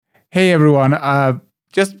Hey everyone,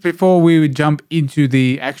 just before we jump into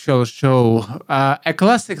the actual show, a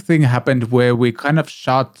classic thing happened where we kind of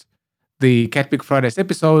shot the CatPick Fridays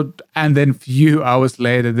episode, and then few hours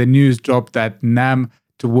later, the news dropped that NAMM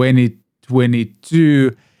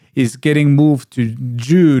 2022 is getting moved to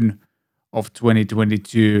June of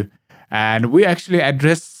 2022. And we actually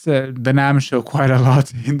addressed the NAMM show quite a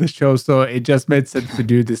lot in the show, so it just made sense to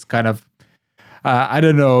do this kind of I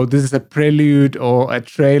don't know, this is a prelude or a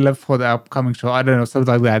trailer for the upcoming show. I don't know,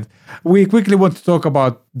 something like that. We quickly want to talk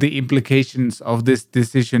about the implications of this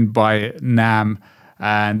decision by NAMM,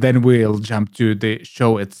 and then we'll jump to the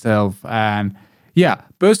show itself. And yeah,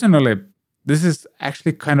 personally, this is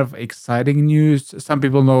actually kind of exciting news. Some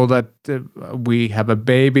people know that we have a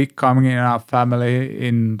baby coming in our family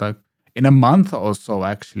in a month or so,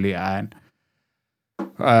 actually, and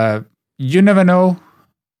you never know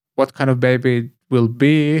what kind of baby it will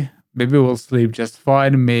be. Maybe we'll sleep just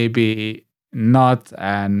fine, maybe not,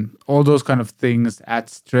 and all those kind of things add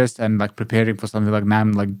stress. And like preparing for something like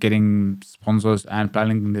NAMM, like getting sponsors and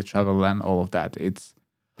planning the travel and all of that, it's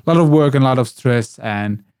a lot of work and a lot of stress.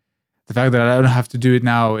 And the fact that I don't have to do it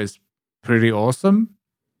now is pretty awesome.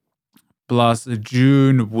 Plus,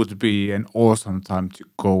 June would be an awesome time to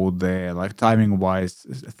go there. Like timing wise,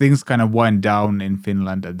 things kind of wind down in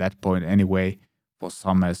Finland at that point anyway for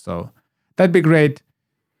summer, so that'd be great.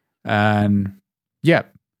 And yeah,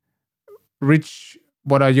 Rich,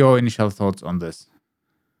 what are your initial thoughts on this?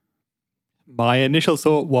 My initial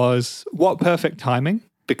thought was, what perfect timing,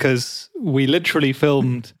 because we literally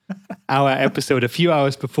filmed our episode a few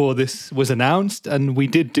hours before this was announced, and we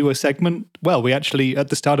did do a segment. Well, we actually, at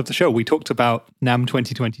the start of the show, we talked about NAMM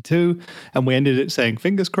 2022, and we ended it saying,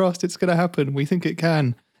 fingers crossed it's going to happen. We think it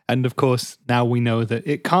can. And of course, now we know that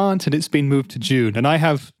it can't, and it's been moved to June. And I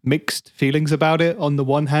have mixed feelings about it. On the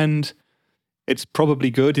one hand, it's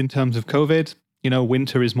probably good in terms of COVID. You know,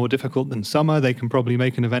 winter is more difficult than summer. They can probably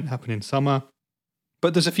make an event happen in summer.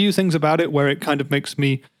 But there's a few things about it where it kind of makes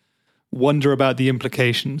me wonder about the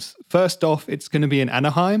implications. First off, it's going to be in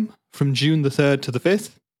Anaheim from June the 3rd to the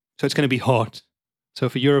 5th. So it's going to be hot. So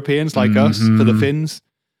for Europeans like us, for the Finns,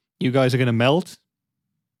 you guys are going to melt.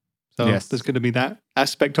 So yes, there's going to be that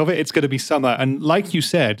aspect of it. It's going to be summer. And like you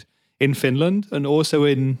said, in Finland and also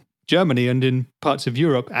in Germany and in parts of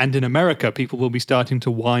Europe and in America, people will be starting to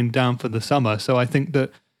wind down for the summer. So I think that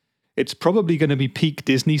it's probably going to be peak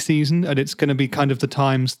Disney season, and it's going to be kind of the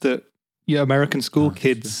times that American school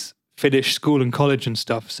kids finish school and college and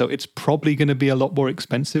stuff. So it's probably going to be a lot more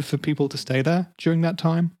expensive for people to stay there during that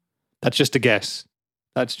time. That's just a guess.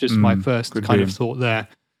 That's just my first kind of thought there.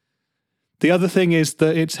 The other thing is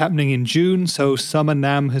that it's happening in June, so Summer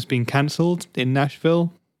NAMM has been cancelled in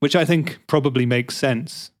Nashville, which I think probably makes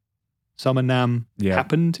sense. Summer NAMM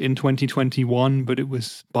happened in 2021, but it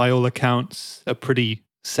was, by all accounts, a pretty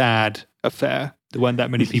sad affair. There weren't that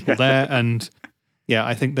many people there, and yeah,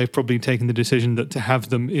 I think they've probably taken the decision that to have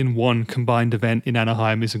them in one combined event in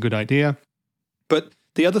Anaheim is a good idea. But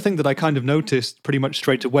the other thing that I kind of noticed pretty much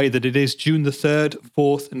straight away, that it is June the 3rd,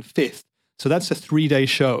 4th, and 5th. So that's a 3-day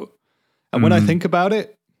show. And when I think about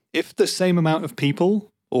it, if the same amount of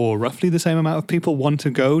people, or roughly the same amount of people, want to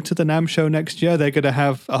go to the NAMM show next year, they're going to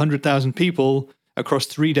have 100,000 people across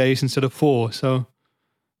 3 days instead of 4. So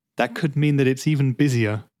that could mean that it's even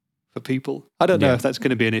busier for people. I don't know if that's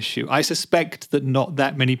going to be an issue. I suspect that not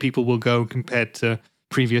that many people will go compared to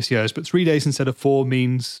previous years, but 3 days instead of 4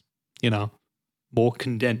 means, more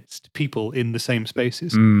condensed people in the same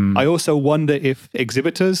spaces. I also wonder if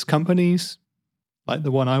exhibitors, companies, like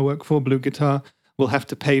the one I work for, Blue Guitar, will have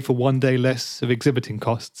to pay for 1 day less of exhibiting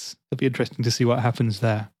costs. It'll be interesting to see what happens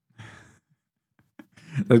there.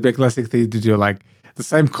 That'd be a classic thing to do, like the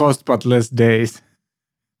same cost but less days.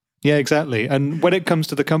 Yeah, exactly. And when it comes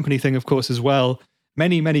to the company thing, of course, as well,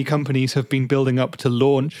 many companies have been building up to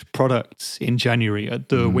launch products in January at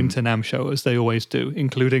the Winter NAMM show, as they always do,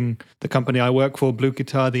 including the company I work for, Blue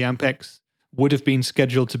Guitar, the Ampex, would have been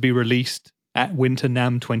scheduled to be released at Winter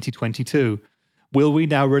NAMM 2022. Will we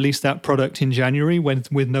now release that product in January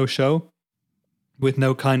with no show? With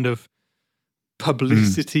no kind of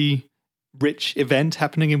publicity-rich event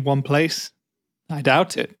happening in one place? I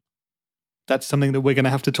doubt it. That's something that we're going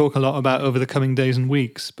to have to talk a lot about over the coming days and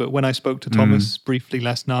weeks. But when I spoke to Thomas briefly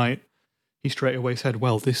last night, he straight away said,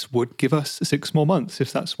 well, this would give us 6 more months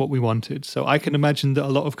if that's what we wanted. So I can imagine that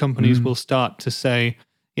a lot of companies will start to say,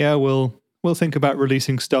 yeah, we'll think about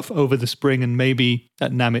releasing stuff over the spring and maybe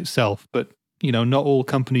at NAMM itself. But not all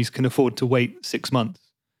companies can afford to wait 6 months.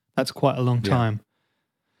 That's quite a long time.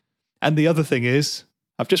 And the other thing is,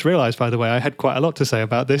 I've just realized, by the way, I had quite a lot to say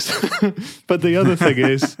about this. But the other thing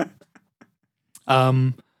is,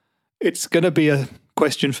 it's going to be a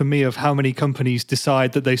question for me of how many companies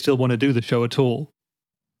decide that they still want to do the show at all.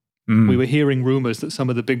 We were hearing rumors that some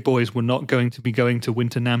of the big boys were not going to be going to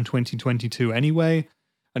Winter NAMM 2022 anyway.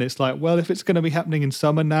 And it's like, well, if it's going to be happening in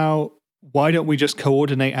summer now, why don't we just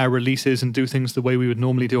coordinate our releases and do things the way we would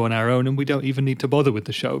normally do on our own? And we don't even need to bother with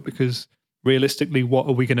the show, because realistically, what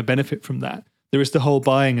are we going to benefit from that? There is the whole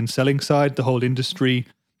buying and selling side, the whole industry,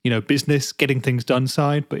 business, getting things done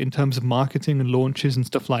side. But in terms of marketing and launches and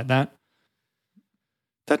stuff like that,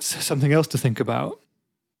 that's something else to think about.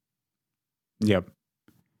 Yep.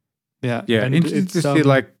 Yeah. Yeah. And Interesting to see,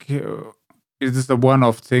 like, is this a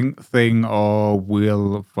one-off thing, or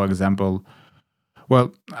will, for example,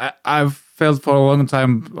 well, I've felt for a long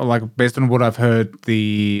time, like, based on what I've heard,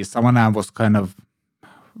 the Summer NAMM was kind of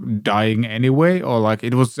dying anyway, or like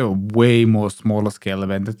it was a way more smaller scale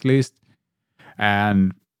event at least.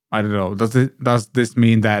 And I don't know, does this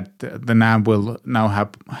mean that the NAMM will now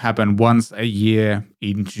happen once a year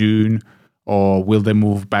in June, or will they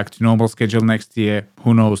move back to normal schedule next year?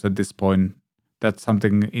 Who knows at this point? That's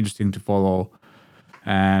something interesting to follow.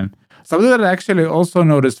 And something that I actually also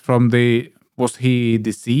noticed was he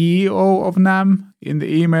the CEO of NAMM in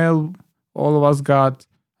the email all of us got?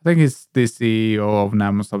 I think he's the CEO of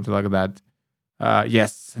NAMM or something like that.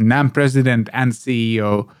 Yes, NAMM president and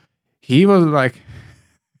CEO. He was like,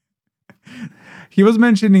 he was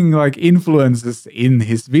mentioning like influencers in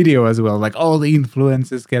his video as well, like all the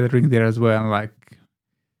influencers gathering there as well. And like,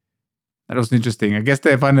 that was interesting. I guess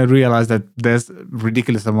they finally realized that there's a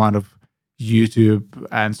ridiculous amount of YouTube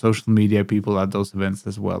and social media people at those events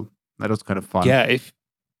as well. That was kind of fun. Yeah,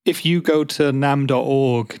 if you go to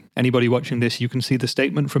namm.org, anybody watching this, you can see the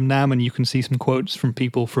statement from NAMM, and you can see some quotes from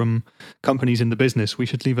people from companies in the business. We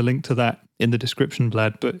should leave a link to that in the description,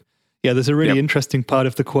 Vlad. But yeah, there's a really interesting part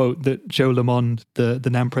of the quote that Joe Lamond, the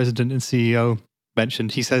NAMM president and CEO,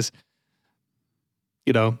 mentioned. He says,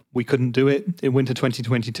 we couldn't do it in winter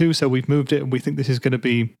 2022, so we've moved it, and we think this is going to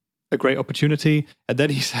be a great opportunity. And then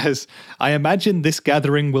he says, I imagine this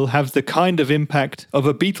gathering will have the kind of impact of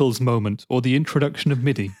a Beatles moment or the introduction of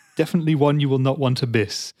MIDI. Definitely one you will not want to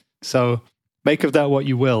miss. So make of that what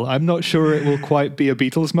you will. I'm not sure it will quite be a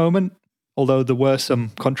Beatles moment, although there were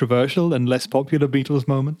some controversial and less popular Beatles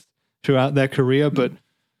moments throughout their career. But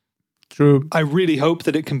true, I really hope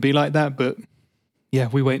that it can be like that. But yeah,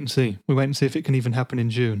 we wait and see. We wait and see if it can even happen in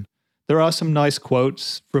June. There are some nice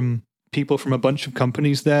quotes from people from a bunch of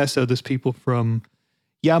companies there. So there's people from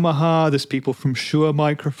Yamaha, there's people from Shure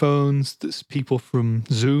microphones, there's people from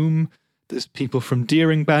Zoom, there's people from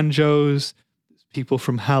Deering banjos, there's people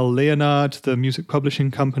from Hal Leonard, the music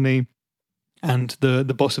publishing company, and the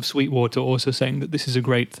boss of Sweetwater also saying that this is a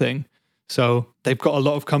great thing. So they've got a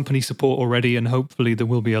lot of company support already, and hopefully there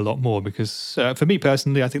will be a lot more, because for me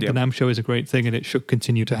personally, I think the NAMM show is a great thing and it should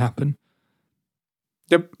continue to happen.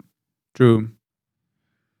 Yep, true.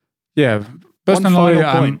 Yeah, personally, one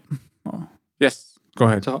final point. Yes, go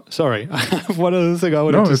ahead. Sorry, one other thing I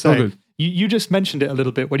wanted to say. You just mentioned it a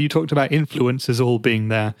little bit when you talked about influencers all being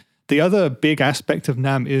there. The other big aspect of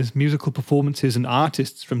NAMM is musical performances and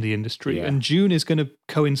artists from the industry. Yeah. And June is going to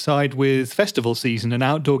coincide with festival season and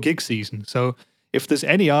outdoor gig season. So if there's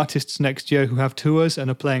any artists next year who have tours and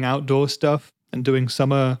are playing outdoor stuff and doing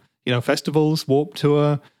summer, festivals, Warped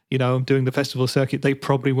Tour, doing the festival circuit, they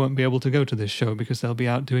probably won't be able to go to this show because they'll be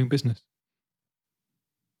out doing business.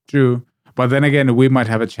 True. But then again, we might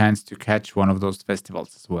have a chance to catch one of those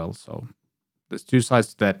festivals as well. So there's two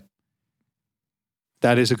sides to that.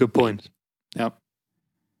 That is a good point. Yeah.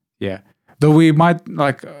 Yeah. Though we might,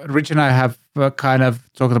 like, Rich and I have kind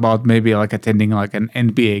of talked about maybe like attending like an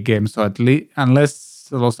NBA game. So at least, unless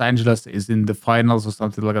Los Angeles is in the finals or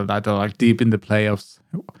something like that, or like deep in the playoffs,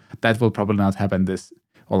 that will probably not happen this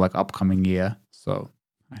or like upcoming year. So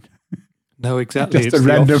no, exactly. Just a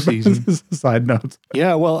random side note.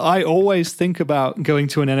 Yeah, well, I always think about going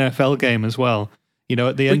to an NFL game as well.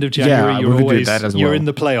 At the end of January, you're in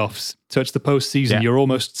the playoffs. So it's the postseason. Yeah. You're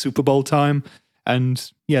almost Super Bowl time.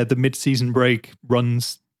 And yeah, the mid-season break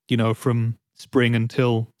runs, from spring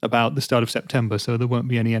until about the start of September. So there won't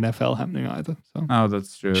be any NFL happening either. So oh,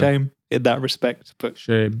 that's true. Shame in that respect. But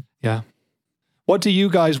shame. Yeah. What do you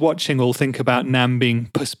guys watching all think about NAMM being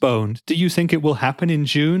postponed? Do you think it will happen in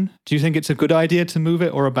June? Do you think it's a good idea to move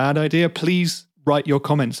it or a bad idea? Please write your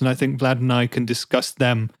comments, and I think Vlad and I can discuss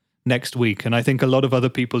them next week. And I think a lot of other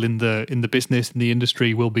people in the business, in the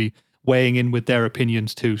industry, will be weighing in with their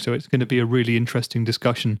opinions too. So it's going to be a really interesting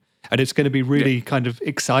discussion. And it's going to be really kind of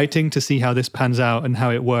exciting to see how this pans out and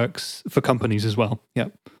how it works for companies as well. Yeah.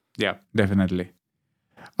 Yeah, definitely.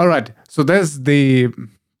 All right. So there's the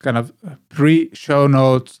kind of pre-show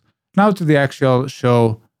notes. Now to the actual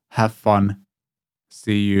show. Have fun.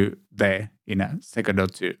 See you there in a second or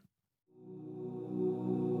two.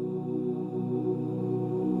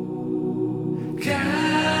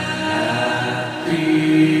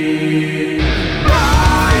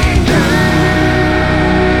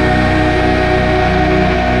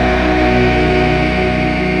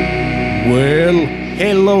 Well,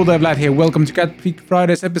 hello there, Vlad here. Welcome to CatPick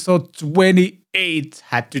Fridays episode 28.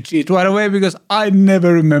 Had to cheat right away because I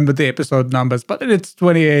never remember the episode numbers, but it's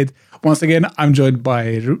 28. Once again, I'm joined by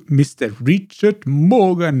Mr. Richard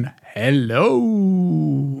Morgan.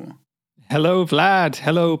 Hello. Hello, Vlad.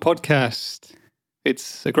 Hello, podcast.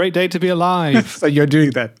 It's a great day to be alive. So you're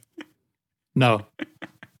doing that? No.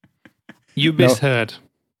 You misheard.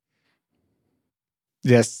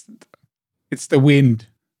 Yes. It's the wind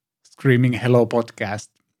screaming hello podcast.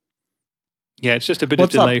 Yeah, it's just a bit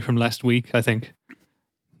of delay from last week, I think.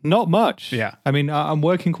 Not much. Yeah. I mean, I'm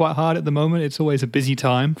working quite hard at the moment. It's always a busy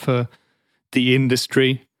time for the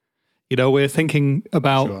industry. You know, we're thinking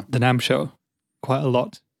about the NAMM show quite a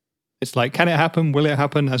lot. It's like, can it happen? Will it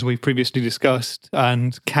happen? As we've previously discussed.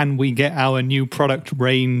 And can we get our new product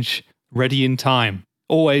range ready in time?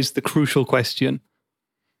 Always the crucial question.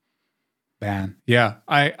 Man, yeah,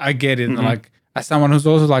 I get it. Mm-hmm. Like, as someone who's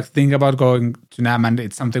also like thinking about going to NAMM, and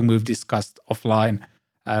it's something we've discussed offline.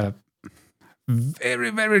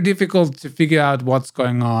 Very, very difficult to figure out what's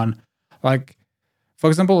going on. Like, for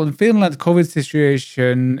example, in Finland, COVID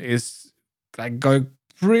situation is like going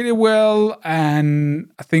pretty well, and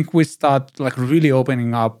I think we start like really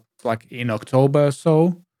opening up like in October or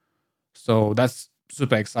so. So that's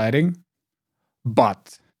super exciting.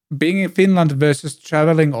 But being in Finland versus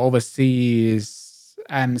traveling overseas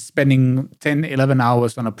and spending 10, 11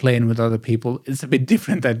 hours on a plane with other people, it's a bit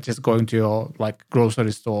different than just going to your like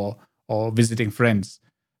grocery store or visiting friends.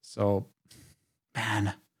 So,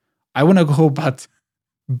 man, I want to go, but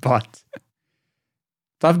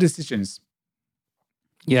tough decisions.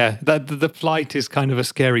 Yeah, the flight is kind of a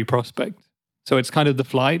scary prospect. So it's kind of the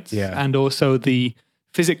flight and also the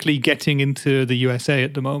physically getting into the USA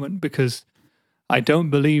at the moment, because I don't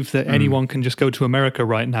believe that anyone can just go to America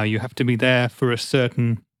right now. You have to be there for a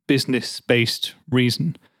certain business-based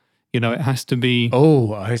reason. You know, it has to be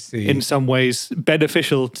I see. In some ways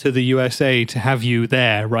beneficial to the USA to have you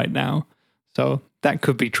there right now. So that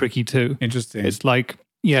could be tricky too. Interesting. It's like,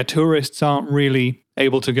 tourists aren't really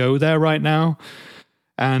able to go there right now.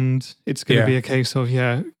 And it's going to be a case of,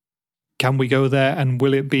 can we go there? And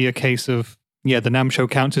will it be a case of, the NAMM show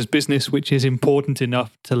counts as business, which is important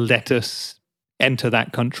enough to let us enter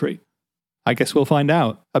that country? I guess we'll find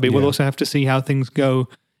out. I mean, we'll also have to see how things go,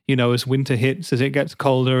 as winter hits, as it gets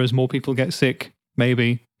colder, as more people get sick,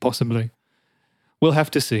 maybe, possibly. We'll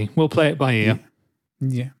have to see. We'll play it by ear.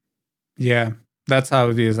 Yeah. That's how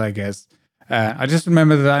it is, I guess. I just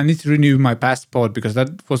remember that I need to renew my passport because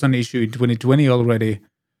that was an issue in 2020 already.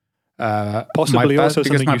 Possibly also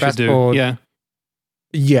something you should do. Yeah.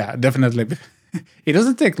 Yeah, definitely. It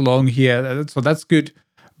doesn't take long here, so that's good.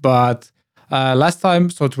 But last time,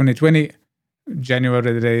 so 2020,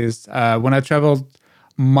 January days, when I traveled,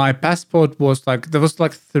 my passport was like, there was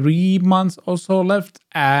like 3 months or so left.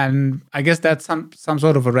 And I guess that's some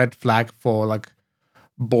sort of a red flag for like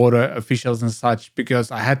border officials and such,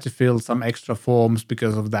 because I had to fill some extra forms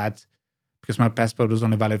because of that, because my passport was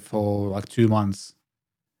only valid for like 2 months.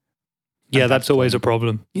 Yeah, that's always a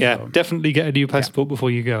problem. Yeah, so, definitely get a new passport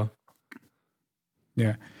before you go.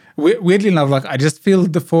 Yeah. Weirdly enough, like I just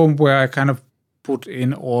filled the form where I kind of put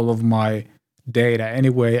in all of my data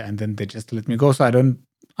anyway, and then they just let me go. So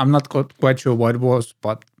I'm not quite sure what it was,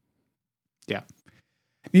 but yeah.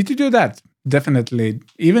 Need to do that, definitely.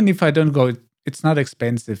 Even if I don't go, it's not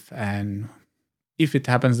expensive, and if it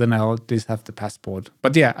happens, then I'll at least have the passport.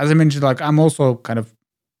 But yeah, as I mentioned, like I'm also kind of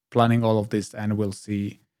planning all of this, and we'll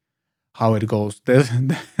see how it goes.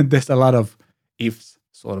 There's a lot of ifs,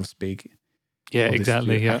 sort of speak. Yeah,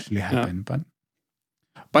 exactly. Yeah, actually happen,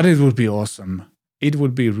 but it would be awesome. It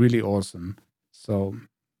would be really awesome. So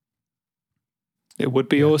it would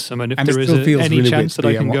be awesome, and if there is any really chance that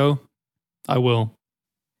I can go, I will.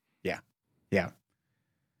 Yeah,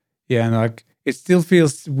 and like it still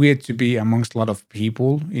feels weird to be amongst a lot of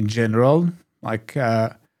people in general. Like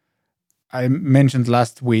I mentioned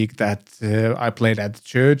last week that I played at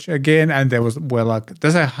church again, and there's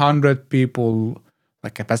 100 people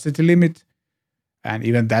like capacity limit, and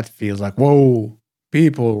even that feels like whoa,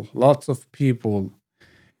 people, lots of people.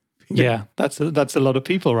 Yeah, that's a lot of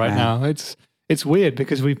people right now. It's weird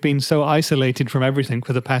because we've been so isolated from everything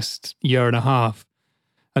for the past year and a half.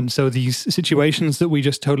 And so these situations that we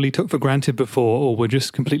just totally took for granted before, or were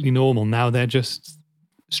just completely normal, now they're just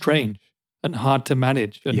strange. and hard to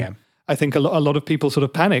manage. And Yeah. I think a lot of people sort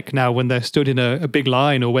of panic now when they're stood in a big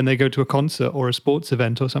line or when they go to a concert or a sports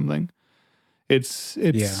event or something. It's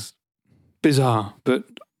bizarre, but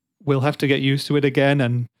we'll have to get used to it again.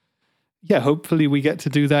 And yeah, hopefully we get to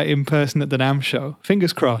do that in person at the NAMM show.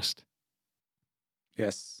 Fingers crossed.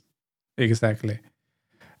 Yes, exactly.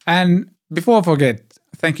 And before I forget,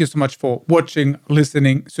 thank you so much for watching,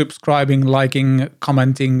 listening, subscribing, liking,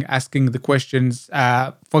 commenting, asking the questions.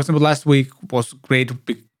 For example, last week was great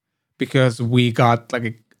because we got like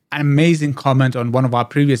an amazing comment on one of our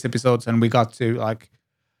previous episodes, and we got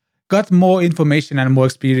more information and more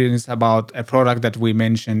experience about a product that we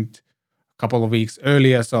mentioned a couple of weeks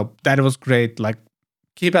earlier. So that was great. Like,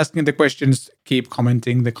 keep asking the questions, keep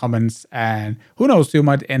commenting the comments, and who knows, you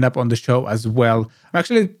might end up on the show as well. I'm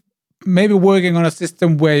actually maybe working on a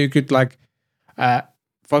system where you could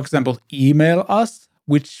for example, email us,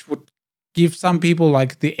 which would give some people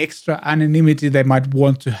like the extra anonymity they might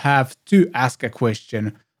want to have to ask a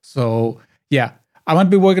question. So yeah, I might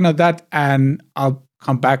be working on that, and I'll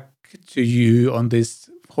come back to you on this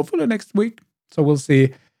hopefully next week. So we'll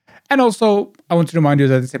see. And also, I want to remind you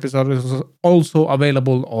that this episode is also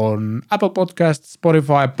available on Apple Podcasts,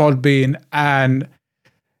 Spotify, Podbean, and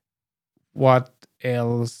what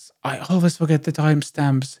else? I always forget the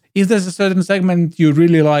timestamps. If there's a certain segment you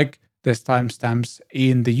really like, there's timestamps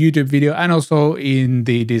in the YouTube video and also in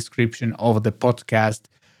the description of the podcast.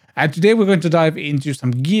 And today we're going to dive into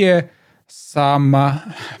some gear, some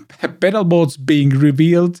pedalboards being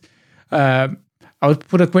revealed. I would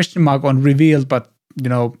put a question mark on revealed, but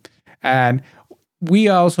and we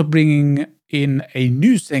are also bringing in a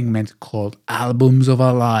new segment called Albums of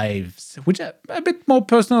Our Lives, which are a bit more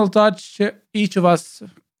personal touch. Each of us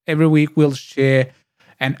every week will share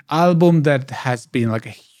an album that has been like a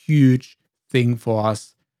huge thing for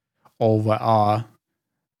us over our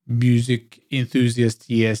music enthusiast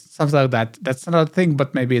years, something like that. That's not a thing,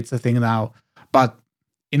 but maybe it's a thing now. But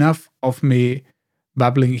enough of me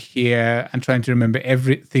babbling here and trying to remember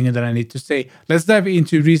everything that I need to say. Let's dive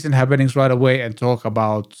into recent happenings right away and talk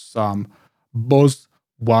about some Boss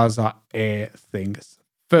Waza Air things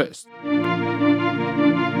first.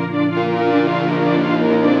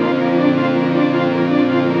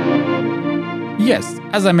 Yes,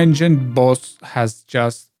 as I mentioned, Boss has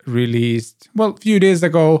just released, a few days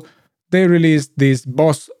ago, they released these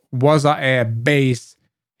Boss Waza Air bass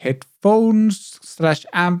headphones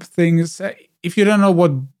 / amp things. If you don't know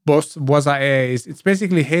what Boss Waza Air is, it's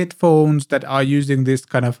basically headphones that are using this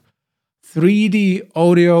kind of 3D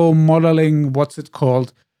audio modeling, what's it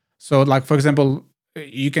called? So like, for example,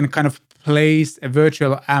 you can kind of place a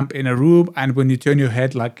virtual amp in a room, and when you turn your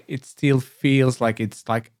head, like it still feels like it's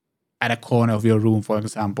like at a corner of your room, for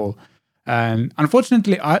example. And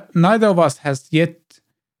unfortunately, neither of us has yet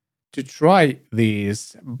to try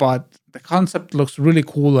these, but the concept looks really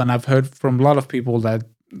cool, and I've heard from a lot of people that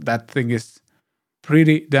that thing is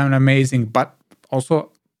pretty damn amazing, but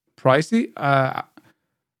also pricey.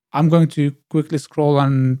 I'm going to quickly scroll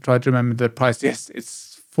and try to remember the price. Yes,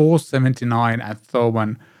 it's $479 at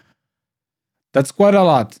Thomann. That's quite a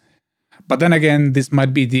lot. But then again, this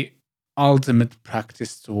might be the ultimate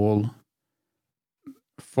practice tool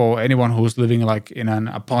for anyone who's living like in an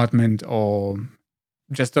apartment or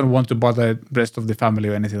just don't want to bother the rest of the family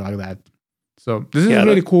or anything like that. So this is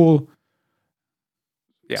really cool.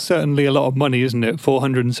 Yeah. Certainly a lot of money, isn't it?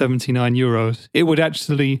 479 euros. It would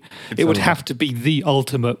actually, it would have to be the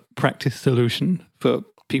ultimate practice solution for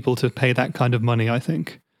people to pay that kind of money, I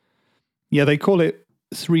think. Yeah, they call it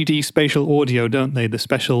 3D spatial audio, don't they? The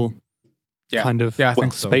special kind of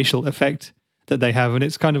spatial effect that they have. And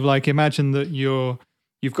it's kind of like, imagine that you've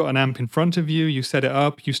got an amp in front of you, you set it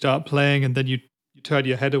up, you start playing, and then you turn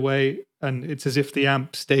your head away, and it's as if the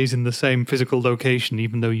amp stays in the same physical location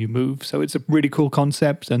even though you move. So it's a really cool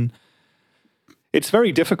concept, and it's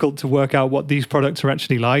very difficult to work out what these products are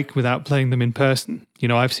actually like without playing them in person.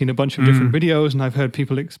 I've seen a bunch of different videos, and I've heard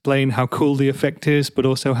people explain how cool the effect is, but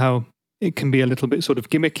also how it can be a little bit sort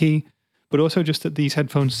of gimmicky, but also just that these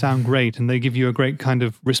headphones sound great, and they give you a great kind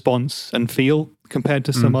of response and feel compared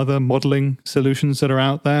to some other modeling solutions that are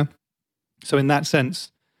out there. So in that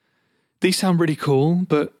sense, these sound really cool,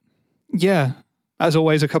 but yeah, as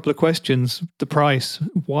always, a couple of questions. The price,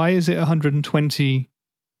 why is it £120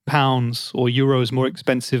 or euros more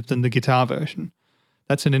expensive than the guitar version?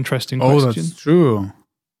 That's an interesting question. Oh, that's true.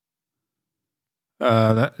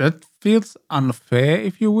 That feels unfair,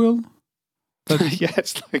 if you will. Yeah,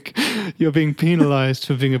 it's like you're being penalized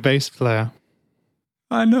for being a bass player.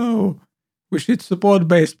 I know. We should support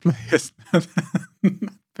bass players.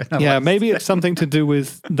 Yeah, maybe it's something to do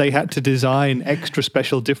with they had to design extra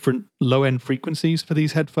special different low-end frequencies for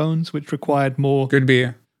these headphones, which required more Could be.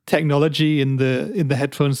 technology in the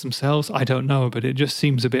headphones themselves. I don't know, but it just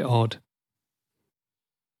seems a bit odd.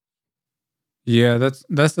 Yeah, that's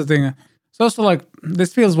the thing. It's also like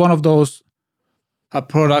this feels one of those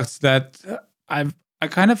products that I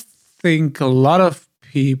kind of think a lot of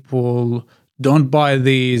people don't buy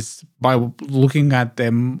these by looking at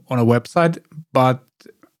them on a website, but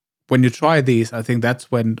when you try these, I think that's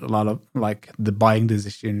when a lot of like the buying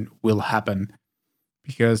decision will happen.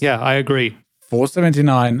 Because Yeah, I agree.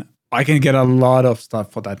 $479, I can get a lot of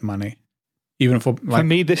stuff for that money. Even for like, for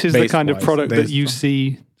me, this is the kind of base-wise, product that you some-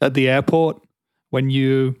 see at the airport when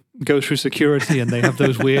you go through security and they have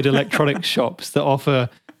those weird electronic shops that offer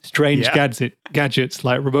strange Yeah. gadgets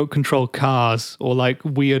like remote control cars or like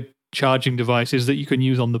weird charging devices that you can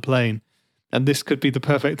use on the plane. And this could be the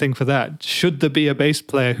perfect thing for that. Should there be a bass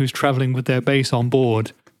player who's traveling with their bass on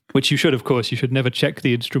board, which you should, of course, you should never check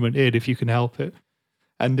the instrument in if you can help it.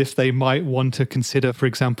 And if they might want to consider, for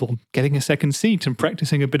example, getting a second seat and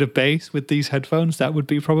practicing a bit of bass with these headphones, that would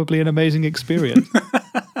be probably an amazing experience.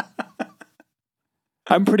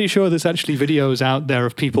 I'm pretty sure there's actually videos out there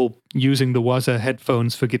of people using the Waza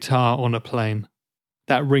headphones for guitar on a plane.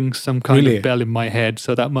 That rings some kind Really? of bell in my head.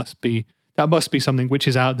 So that must be something which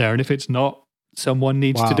is out there. And if it's not, someone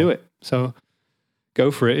needs to do Wow. it. So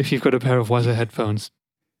go for it if you've got a pair of Waza headphones.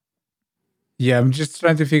 Yeah, I'm just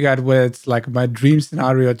trying to figure out whether it's like my dream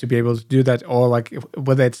scenario to be able to do that, or like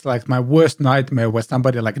whether it's like my worst nightmare where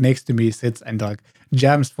somebody like next to me sits and like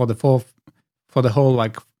jams for the whole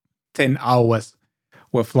like 10 hours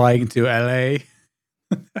we're flying to LA.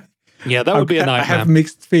 Yeah, that would be a nightmare. I have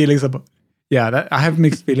mixed feelings about. Yeah, I have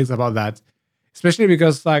mixed feelings about that, especially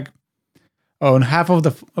because like on half of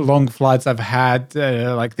the long flights I've had,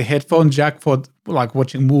 like the headphone jack for like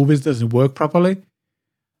watching movies doesn't work properly.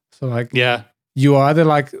 So like, Yeah. you either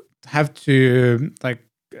like have to like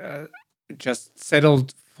just settle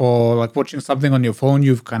for like watching something on your phone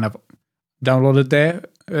you've kind of downloaded there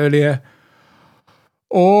earlier,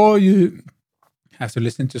 or you have to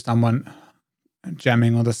listen to someone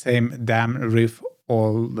jamming on the same damn riff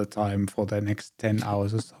all the time for the next 10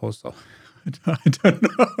 hours or so. I don't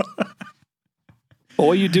know.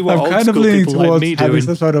 Or you do what I'm old kind of school leaning people like towards me do having and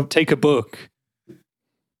some sort of. take a book.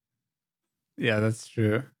 Yeah, that's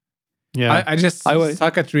true. Yeah. I just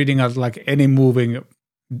suck at reading as like any moving,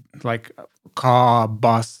 like car,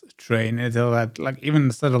 bus, train, and all that. Like even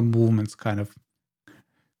the subtle movements kind of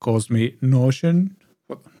cause me nauseating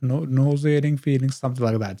feelings, something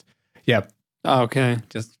like that. Yeah, Okay.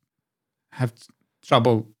 just have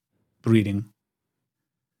trouble reading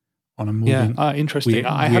on a Yeah. moving. Interesting.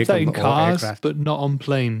 I have that in vehicle or cars, aircraft. but not on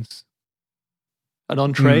planes. And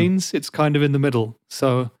on trains, it's kind of in the middle.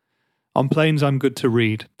 So on planes, I'm good to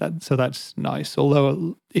read. So that's nice.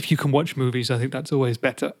 Although if you can watch movies, I think that's always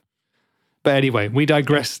better. But anyway, we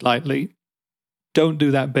digress slightly. Don't do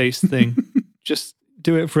that bass thing. Just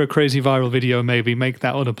do it for a crazy viral video, maybe. Make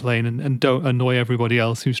that on a plane and don't annoy everybody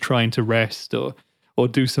else who's trying to rest or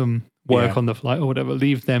do some work on the flight or whatever.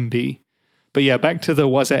 Leave them be. But yeah, back to the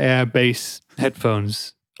Waza Air bass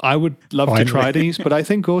headphones. I would love to try these, but I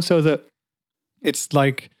think also that it's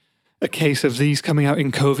like a case of these coming out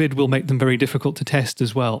in COVID will make them very difficult to test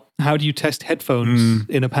as well. How do you test headphones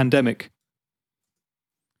in a pandemic?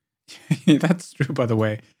 That's true, by the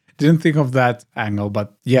way. Didn't think of that angle,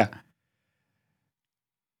 but yeah.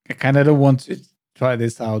 I kind of don't want to try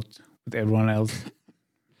this out with everyone else.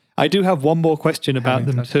 I do have one more question about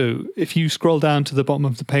them that. too. If you scroll down to the bottom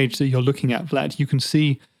of the page that you're looking at, Vlad, you can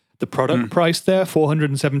see the product price there,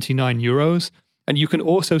 479 euros. And you can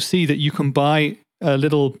also see that you can buy a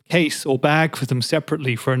little case or bag for them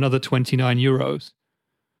separately for another 29 euros.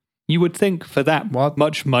 You would think for that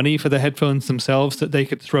much money for the headphones themselves that they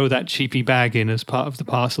could throw that cheapy bag in as part of the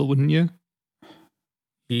parcel, wouldn't you?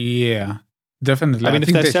 Yeah, definitely. I mean, if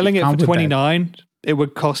they're selling it for 29, it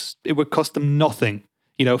would cost them nothing.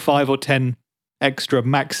 5 or 10 extra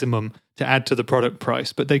maximum to add to the product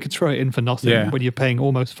price, but they could throw it in for nothing when you're paying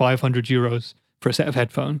almost 500 euros for a set of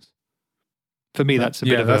headphones. For me, that's a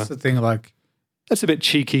bit of that's the thing. Like, that's a bit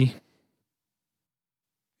cheeky.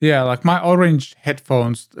 Yeah, like my orange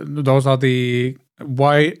headphones, those are the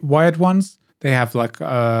wired ones. They have like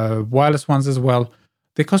wireless ones as well.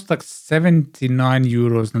 They cost like 79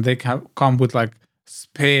 euros and they come with like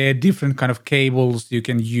spare different kind of cables you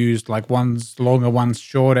can use, like one's longer, one's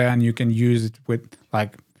shorter, and you can use it with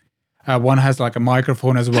like one has like a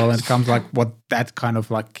microphone as well, and it comes like that kind of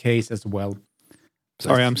like case as well.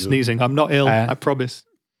 Sorry, I'm sneezing. I'm not ill, I promise.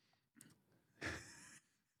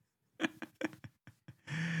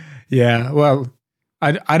 Yeah, well,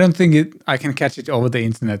 I don't think I can catch it over the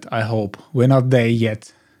internet. I hope we're not there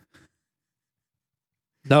yet.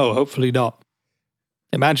 No, hopefully not.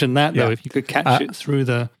 Imagine that though, Yeah. if you could catch it through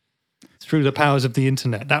the powers of the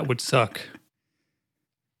internet, that would suck.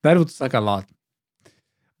 That would suck a lot.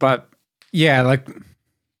 But yeah, like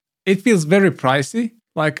it feels very pricey.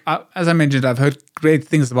 Like as I mentioned, I've heard great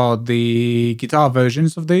things about the guitar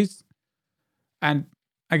versions of these. And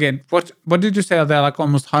again, what did you say? They're like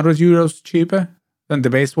almost €100 cheaper than the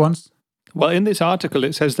base ones. Well, in this article,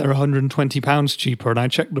 it says they're £120 cheaper, and I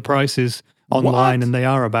checked the prices online, What? and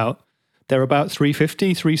they're about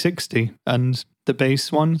 350, 360, and the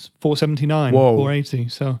base one's 479, Whoa. 480.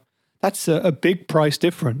 So that's a big price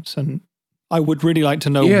difference, and I would really like to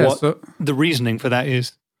know what the reasoning for that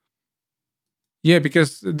is. Yeah,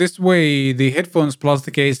 because this way the headphones plus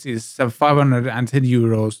the case is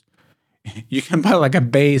 €510. You can buy like a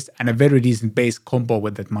bass and a very decent bass combo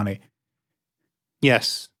with that money.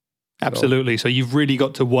 Yes, absolutely. So you've really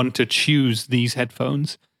got to want to choose these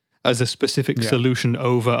headphones as a specific solution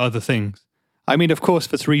over other things. I mean, of course,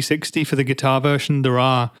 for 360 for the guitar version, there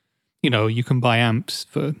are, you can buy amps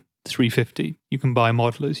for 350. You can buy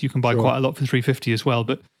modelers. You can buy quite a lot for 350 as well.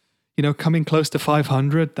 But, coming close to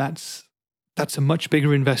 500, that's a much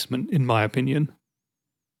bigger investment, in my opinion.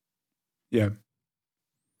 Yeah.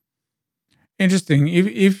 Interesting.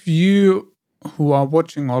 If you who are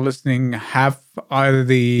watching or listening have either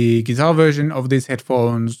the guitar version of these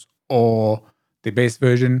headphones or the bass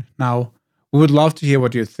version now, we would love to hear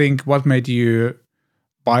what you think. What made you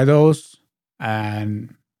buy those?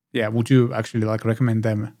 And yeah, would you actually like recommend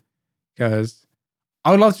them? Because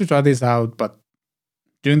I would love to try this out, but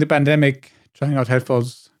during the pandemic, trying out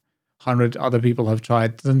headphones 100 other people have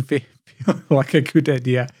tried doesn't feel like a good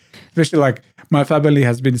idea. Especially like my family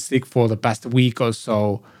has been sick for the past week or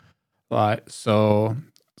so. So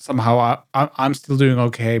somehow I'm still doing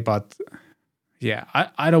okay, but yeah,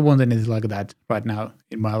 I don't want anything like that right now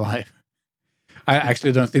in my life. I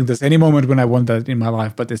actually don't think there's any moment when I want that in my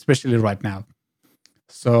life, but especially right now.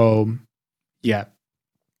 So yeah,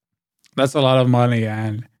 that's a lot of money.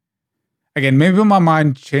 And again, maybe my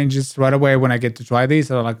mind changes right away when I get to try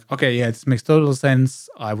these. I'm like, okay, yeah, this makes total sense.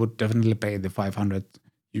 I would definitely pay the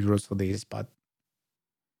 €500 for these, but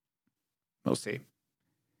we'll see.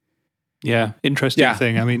 Yeah, interesting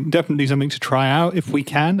thing. I mean, definitely something to try out if we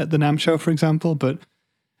can at the NAMM show, for example. But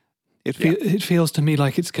it feels to me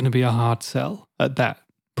like it's going to be a hard sell at that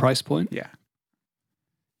price point.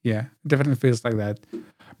 Yeah, definitely feels like that.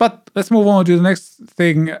 But let's move on to the next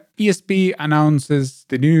thing. ESP announces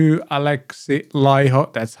the new Alexi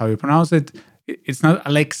Laiho. That's how you pronounce it. It's not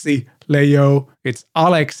Alexi Laiho. It's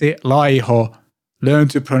Alexi Laiho. Learn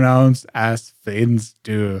to pronounce as Finns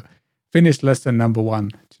do. Finnish lesson number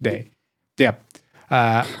 1 today. Yeah.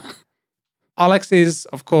 Alex is,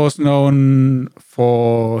 of course, known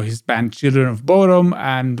for his band Children of Bodom,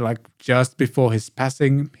 and like just before his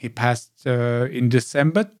passing, he passed in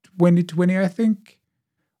December 2020, I think,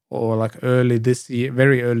 or like early this year,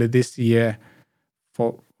 very early this year,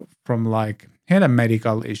 from like he had a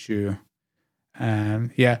medical issue,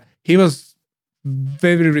 and yeah, he was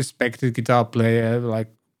very respected guitar player, like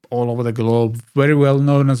all over the globe, very well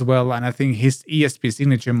known as well, and I think his ESP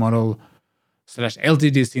signature model /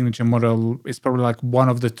 LTD signature model is probably like one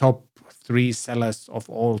of the top 3 sellers of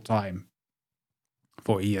all time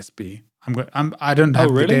for ESP. I don't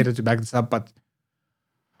have the data to back this up, but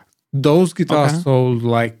those guitars sold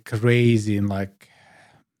like crazy in like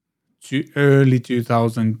early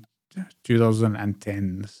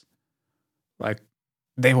 2010s. Like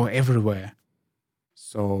they were everywhere.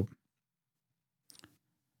 So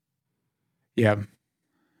yeah.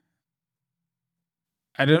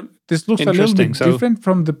 This looks a little bit different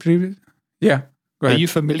from the previous. Yeah. Go ahead. Are you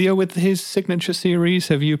familiar with his signature series?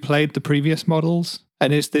 Have you played the previous models?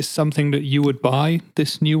 And is this something that you would buy,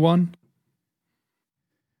 this new one?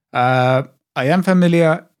 I am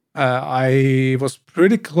familiar. I was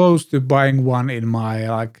pretty close to buying one in my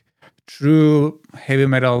like true heavy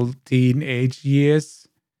metal teenage years.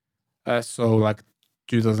 So like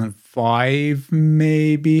 2005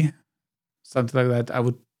 maybe. Something like that. I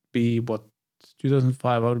would be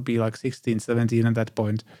 2005, I would be like 16, 17 at that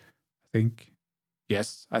point, I think.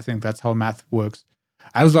 Yes, I think that's how math works.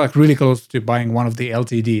 I was like really close to buying one of the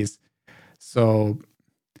LTDs. So,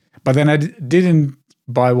 but then I didn't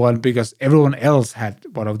buy one because everyone else had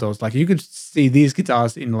one of those. Like you could see these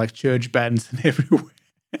guitars in like church bands and everywhere.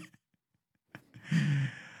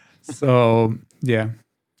 So, yeah.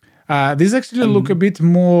 These actually look a bit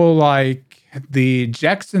more like the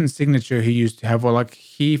Jackson signature he used to have, or like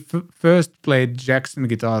he first played Jackson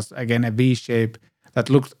guitars, again a V shape, that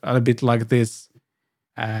looked a bit like this.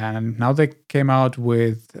 And now they came out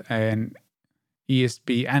with an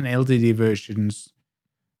ESP and LTD versions.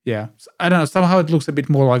 Yeah, I don't know. Somehow it looks a bit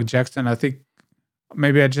more like Jackson. I think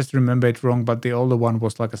maybe I just remember it wrong, but the older one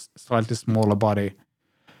was like a slightly smaller body.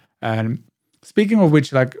 And speaking of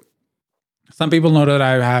which, like some people know that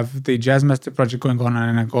I have the Jazzmaster project going on,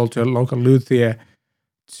 and I go to a local luthier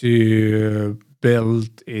to build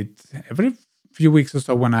it every few weeks or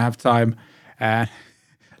so when I have time. And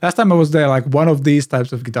last time I was there, like one of these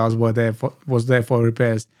types of guitars was there for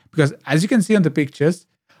repairs, because as you can see on the pictures,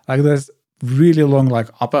 like there's really long like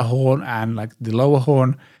upper horn and like the lower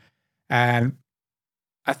horn, and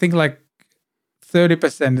I think like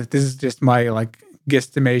 30%. This is just my like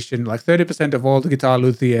guesstimation. Like 30% of all the guitar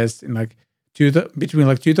luthiers in like between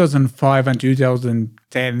like 2005 and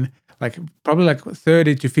 2010, like probably like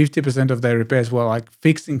 30 to 50% of their repairs were like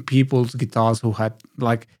fixing people's guitars who had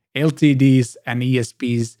like LTDs and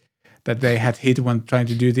ESPs that they had hit when trying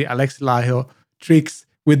to do the Alexi Laiho tricks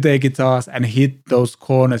with their guitars and hit those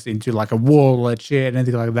corners into like a wall or a chair,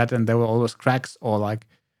 anything like that, and there were always cracks or like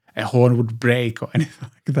a horn would break or anything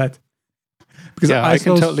like that. Because Yeah, I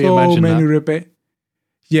can saw totally so imagine many that. repair.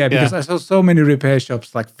 Yeah, because I saw so many repair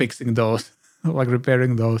shops like fixing those, like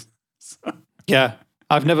repairing those. So, Yeah,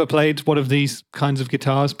 I've never played one of these kinds of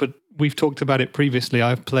guitars, but we've talked about it previously.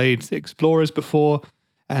 I've played Explorers before,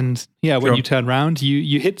 and yeah, when Sure. you turn around,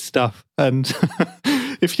 you hit stuff, and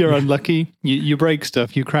if you're unlucky, you break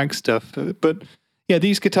stuff, you crack stuff. But yeah,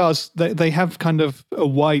 these guitars, they have kind of a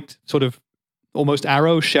white sort of almost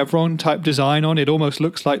arrow chevron type design on it. Almost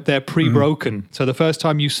looks like they're pre-broken. So the first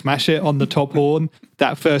time you smash it on the top horn,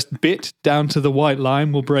 that first bit down to the white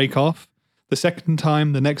line will break off. The second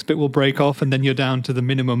time, the next bit will break off, and then you're down to the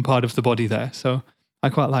minimum part of the body there. So I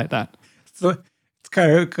quite like that. so it's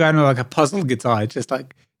kind of like a puzzle guitar. It's just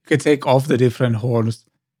like you can take off the different horns.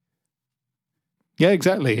 Yeah,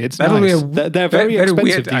 exactly. It's That'll be nice. a They're very very expensive,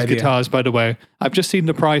 weird these idea. guitars, by the way. I've just seen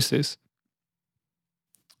the prices.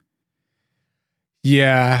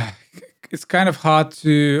 Yeah, it's kind of hard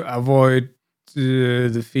to avoid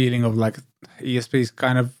the feeling of like ESP is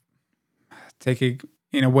kind of taking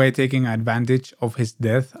advantage of his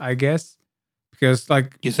death, I guess. Because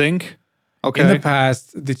like You think? in Okay. the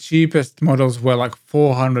past, the cheapest models were like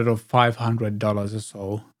 $400 or $500 or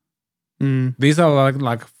so. These are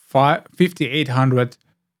like 5,800,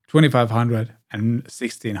 2,500, and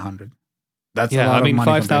 1,600. That's a lot of money.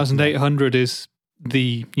 5,800 is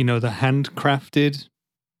the handcrafted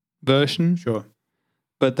version. Sure.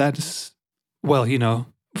 But that's, well,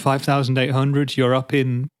 5,800, you're up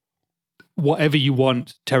in whatever you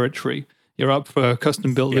want territory. You're up for a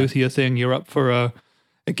custom built luthier thing. You're up for a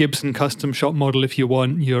Gibson custom shop model if you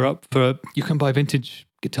want. You can buy vintage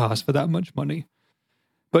guitars for that much money.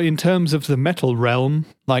 But in terms of the metal realm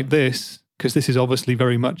like this, because this is obviously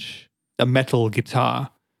very much a metal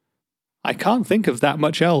guitar, I can't think of that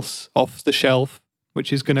much else off the shelf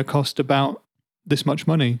which is going to cost about this much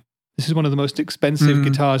money. This is one of the most expensive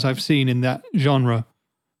guitars I've seen in that genre.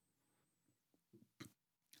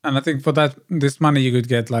 And I think for this money, you could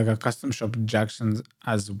get like a custom shop Jackson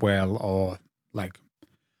as well, or like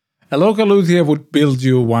a local luthier would build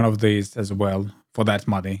you one of these as well for that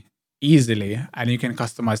money easily, and you can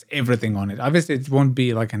customize everything on it. Obviously, it won't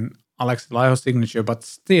be like an Alexi Laiho signature, but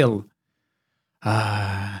still,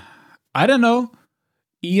 I don't know.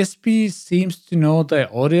 ESP seems to know their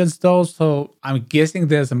audience though, so I'm guessing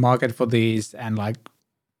there's a market for these, and like,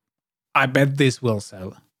 I bet this will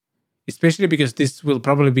sell. Especially because this will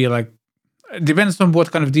probably be like, depends on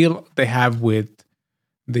what kind of deal they have with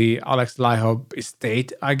the Alexi Laiho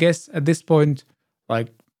estate, I guess, at this point. Like,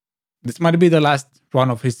 this might be the last one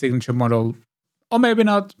of his signature model, or maybe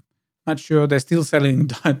not. Not sure. They're still selling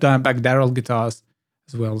Diamondback Darrell guitars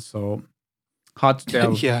as well, so hard to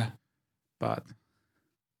tell. Yeah. But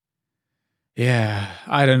yeah,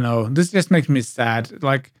 I don't know. This just makes me sad.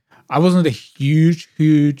 Like, I wasn't a huge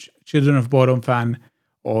Children of Bodom fan,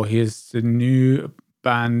 or his new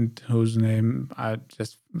band whose name I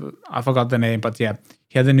forgot the name, but yeah,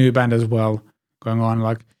 he had a new band as well going on.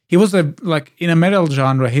 Like, he was in a metal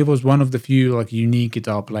genre, he was one of the few like unique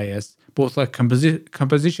guitar players, both like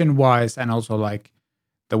composition wise and also like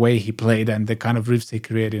the way he played and the kind of riffs he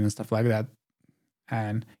created and stuff like that.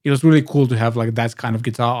 And it was really cool to have like that kind of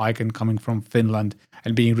guitar icon coming from Finland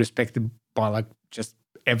and being respected by like just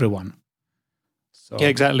everyone. So, yeah,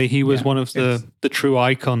 exactly. He was one of the true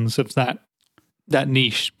icons of that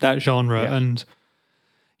niche, that genre. Yeah. And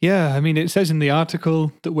yeah, I mean, it says in the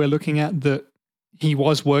article that we're looking at that he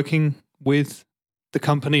was working with the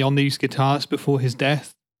company on these guitars before his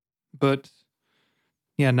death. But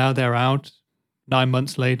yeah, now they're out. 9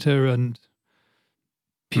 months later, and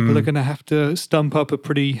people are going to have to stump up a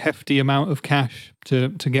pretty hefty amount of cash to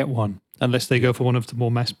get one, unless they go for one of the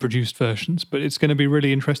more mass-produced versions. But it's going to be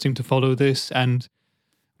really interesting to follow this, and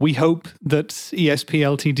we hope that ESP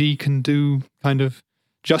Ltd can do kind of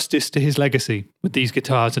justice to his legacy with these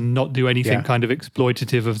guitars and not do anything kind of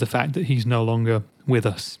exploitative of the fact that he's no longer with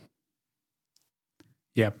us.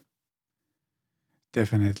 Yep.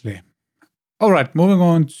 Definitely. All right, moving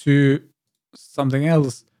on to something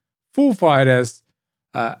else. Foo Fighters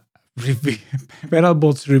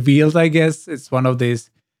Pedalboards revealed, I guess. It's one of these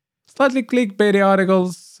slightly clickbaity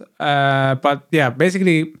articles. But yeah,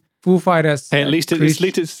 basically Foo Fighters. Hey, at least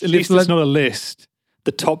it's not a list.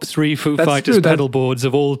 The top 3 Foo Fighters pedalboards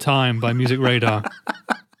of all time by Music Radar.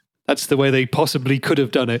 That's the way they possibly could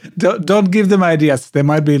have done it. Don't give them ideas. They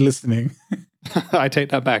might be listening. I take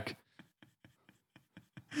that back.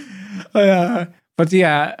 But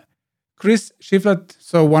yeah, Chris Shiflett,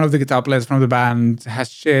 so one of the guitar players from the band, has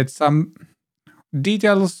shared some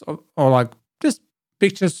details or like just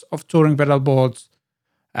pictures of touring pedalboards,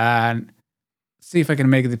 and see if I can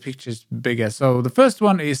make the pictures bigger. So the first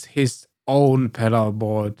one is his own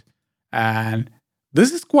pedalboard, and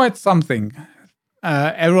this is quite something.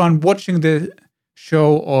 Everyone watching the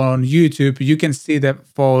show on YouTube, you can see the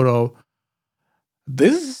photo.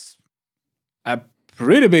 This is a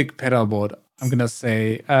pretty big pedalboard, I'm gonna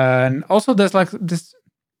say. And also there's like this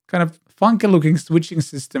kind of funky looking switching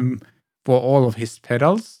system for all of his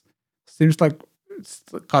pedals. Seems like it's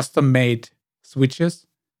custom made switches,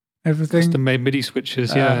 everything. Custom made MIDI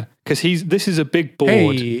switches, yeah. Because this is a big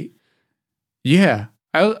board. Hey, yeah.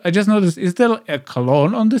 I just noticed, is there a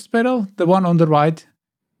clone on this pedal? The one on the right?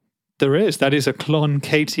 There is. That is a Klon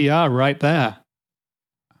KTR right there.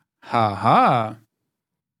 Ha.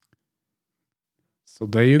 So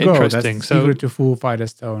there you go. Interesting. That's secret to Foo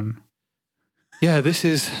Fighters tone. Yeah, this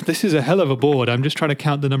is a hell of a board. I'm just trying to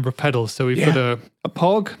count the number of pedals. So we've got a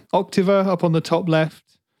POG, Octava up on the top left.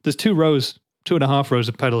 There's 2.5 rows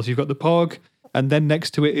of pedals. You've got the POG, and then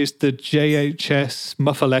next to it is the JHS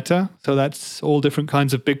Muffaletta. So that's all different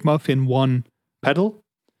kinds of big muff in one pedal.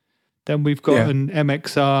 Then we've got an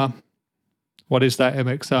MXR. What is that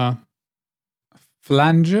MXR?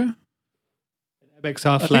 Flanger?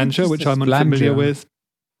 MXR Flanger, which I'm unfamiliar with.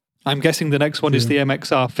 I'm guessing the next one is the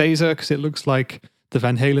MXR Phaser because it looks like the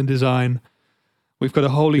Van Halen design. We've got a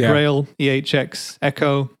Holy Grail EHX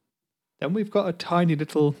Echo. Then we've got a tiny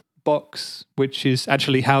little box which is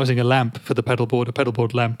actually housing a lamp for the pedalboard, a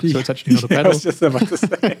pedalboard lamp. So it's actually not a pedal. I was just about to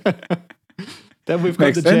say. Then we've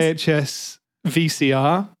got the JHS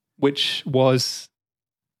VCR, which was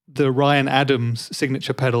the Ryan Adams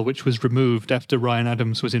signature pedal, which was removed after Ryan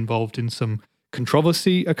Adams was involved in some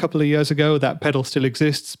controversy a couple of years ago. That pedal still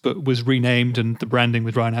exists, but was renamed and the branding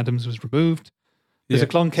with Ryan Adams was removed. There's a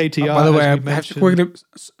Klon KTR. By the way, I have to quickly...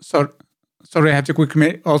 Sorry, I have to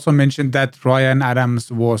quickly also mention that Ryan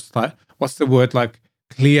Adams was like, what's the word, like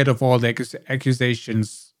cleared of all the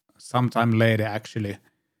accusations sometime later, actually,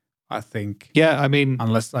 I think. Yeah, I mean...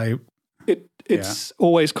 Unless It's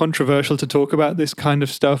always controversial to talk about this kind of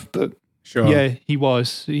stuff, but yeah, he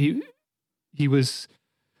was. He was,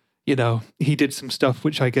 he did some stuff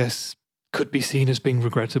which I guess could be seen as being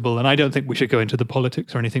regrettable, and I don't think we should go into the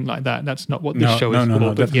politics or anything like that. That's not what this show is for.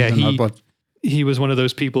 No, but yeah, he was one of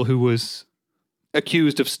those people who was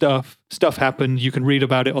accused of stuff. Stuff happened. You can read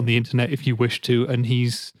about it on the internet if you wish to, and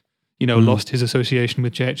he's, lost his association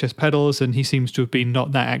with JHS pedals, and he seems to have been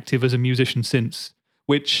not that active as a musician since.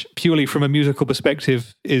 Which purely from a musical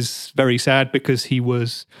perspective is very sad because he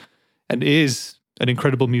was and is an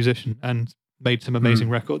incredible musician and made some amazing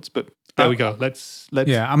records. But there we go. Let's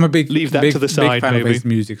I'm a big leave that to the side. Big fan of his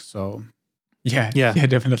music, so yeah,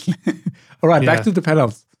 definitely. All right, back to the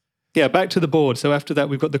pedals. Yeah, back to the board. So after that,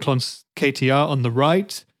 we've got the Klon KTR on the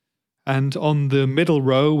right, and on the middle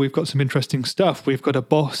row, we've got some interesting stuff. We've got a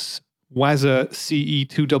Boss Wazza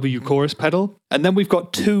CE2W chorus pedal, and then we've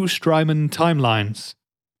got 2 Strymon timelines,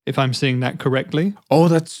 if I'm seeing that correctly. Oh,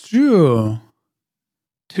 that's true.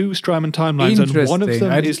 2 Strymon timelines, and one of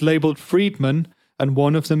them is labeled Friedman, and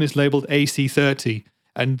one of them is labeled AC30.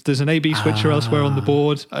 And there's an AB switcher elsewhere on the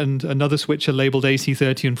board, and another switcher labeled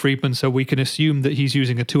AC30 and Friedman, so we can assume that he's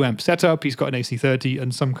using a 2-amp setup, he's got an AC30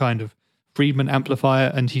 and some kind of Friedman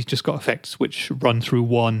amplifier, and he's just got effects which run through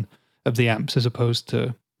one of the amps as opposed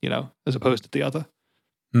to the other.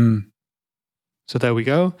 So there we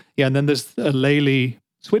go. Yeah, and then there's a Lely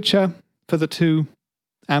switcher for the 2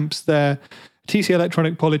 amps there. TC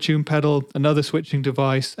Electronic Polytune pedal, another switching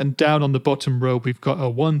device, and down on the bottom row we've got a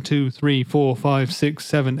 1, 2, 3, 4, 5, 6,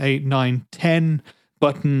 7, 8, 9, 10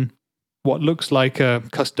 button what looks like a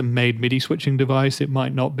custom-made MIDI switching device. It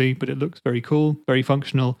might not be, but it looks very cool, very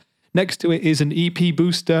functional. Next to it is an EP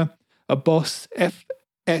booster, a Boss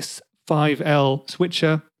FS5L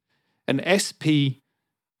switcher, an SP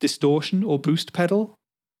distortion or boost pedal,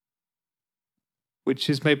 which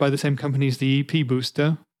is made by the same company as the EP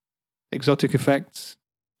booster, Exotic Effects.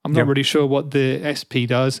 I'm not really sure what the SP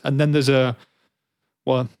does. And then there's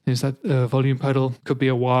is that a volume pedal? Could be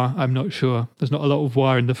a wah. I'm not sure. There's not a lot of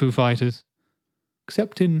wah in the Foo Fighters,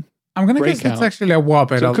 except in I'm going to guess it's actually a wah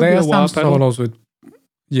pedal. There are some solos with...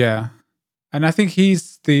 Yeah. And I think he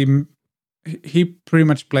pretty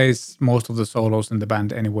much plays most of the solos in the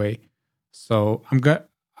band anyway. So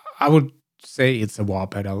I would say it's a wah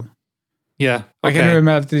pedal. Yeah. Okay. I can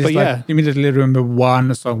remember this, immediately remember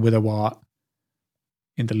one song with a wah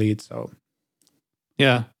in the lead. So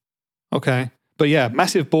yeah. Okay. But yeah,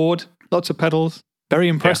 massive board, lots of pedals, very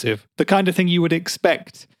impressive. The kind of thing you would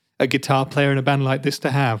expect a guitar player in a band like this to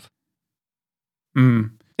have.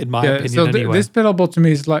 In my opinion, so anyway. This pedalboard to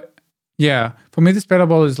me is like, for me this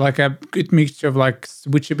pedalboard is like a good mixture of like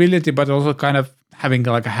switchability, but also kind of having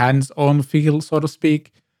like a hands-on feel, so to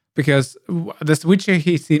speak. Because the switcher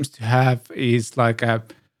he seems to have is like a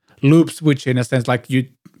loop switch in a sense, like you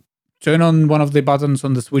turn on one of the buttons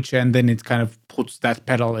on the switcher and then it kind of puts that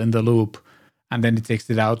pedal in the loop. And then it takes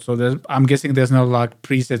it out. So I'm guessing there's no like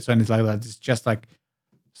presets or anything like that. It's just like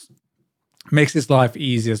makes his life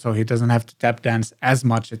easier, so he doesn't have to tap dance as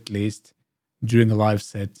much, at least during a live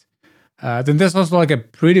set. Then there's also like a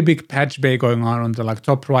pretty big patch bay going on the like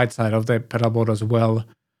top right side of the pedalboard as well.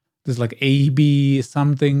 There's like A/B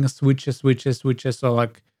something switches. So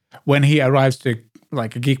like when he arrives to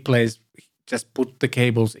like a gig place, just put the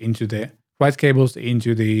cables into the right cables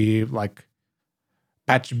into the like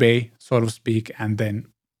patch bay, so to speak, and then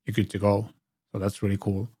you're good to go. So that's really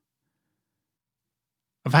cool.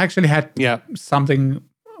 I've actually had something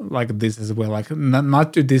like this as well, like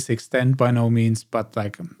not to this extent by no means, but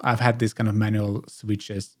like I've had these kind of manual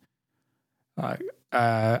switches. And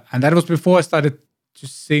that was before I started to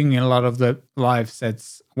sing in a lot of the live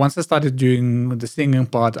sets. Once I started doing the singing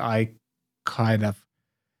part, I kind of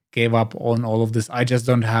gave up on all of this. I just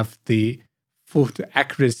don't have the foot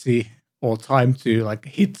accuracy or time to like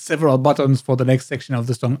hit several buttons for the next section of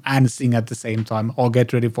the song and sing at the same time or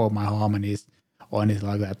get ready for my harmonies or anything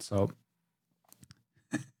like that. So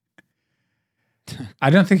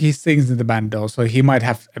I don't think he sings in the band though, so he might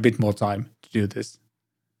have a bit more time to do this.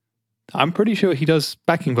 I'm pretty sure he does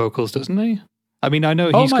backing vocals, doesn't he? I mean, I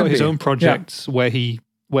know he's got his own projects where he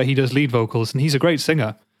does lead vocals, and he's a great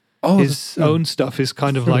singer. His own stuff is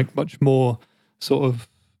kind of like much more sort of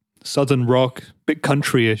southern rock, bit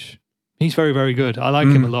country-ish. He's very, very good. I like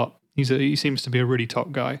him a lot. He seems to be a really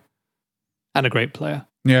top guy and a great player.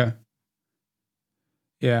 Yeah.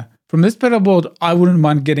 Yeah. From this pedalboard, I wouldn't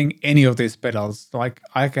mind getting any of these pedals. Like,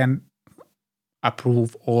 I can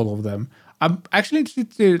approve all of them. I'm actually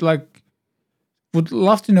interested to, like, would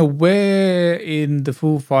love to know where in the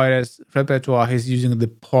Foo Fighters repertoire he's using the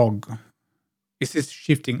POG. Is this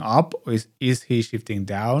shifting up or is he shifting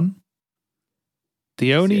down?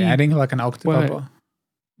 Is he adding like an octave up?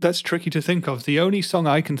 That's tricky to think of. The only song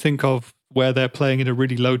I can think of where they're playing in a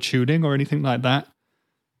really low tuning or anything like that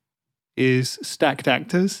is Stacked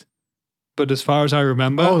Actors. But as far as I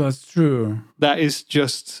remember, that's true. That is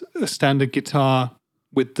just a standard guitar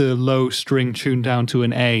with the low string tuned down to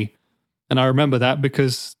an A. And I remember that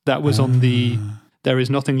because that was on the There Is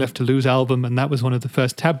Nothing Left to Lose album, and that was one of the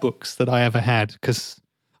first tab books that I ever had because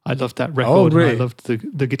I loved that record and I loved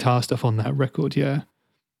the guitar stuff on that record,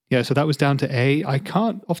 Yeah, so that was down to A. I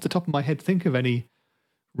can't, off the top of my head, think of any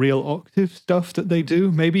real octave stuff that they do.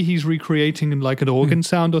 Maybe he's recreating like an organ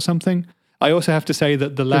sound or something. I also have to say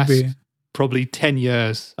that the last probably 10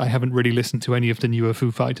 years, I haven't really listened to any of the newer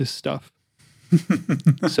Foo Fighters stuff.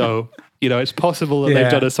 So, it's possible that they've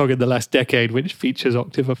done a song in the last decade which features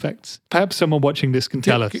octave effects. Perhaps someone watching this can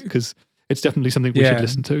tell us, because it's definitely something we should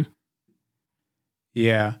listen to.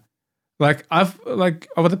 Yeah. Like, I've, like,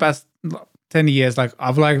 over the past 10 years, like,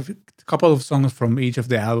 I've liked a couple of songs from each of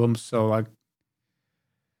the albums, so, like,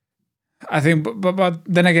 I think, but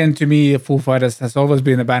then again, to me, Foo Fighters has always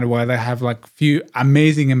been a band where they have, like, few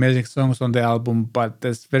amazing songs on the album, but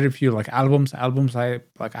there's very few, like, albums I,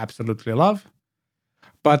 like, absolutely love.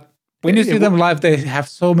 But when you see them live, they have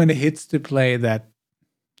so many hits to play that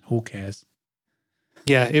who cares?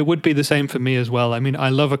 Yeah, it would be the same for me as well. I mean, I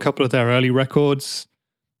love a couple of their early records.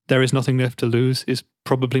 There Is Nothing Left to Lose is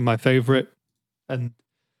probably my favorite. And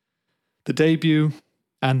the debut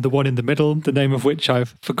and the one in the middle, the name of which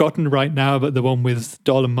I've forgotten right now, but the one with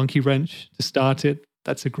Doll and Monkey Wrench to start it,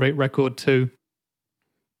 that's a great record too.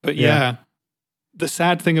 But yeah, the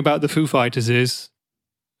sad thing about the Foo Fighters is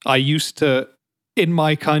I used to, in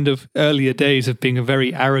my kind of earlier days of being a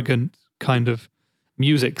very arrogant kind of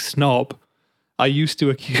music snob, I used to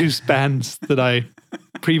accuse bands that I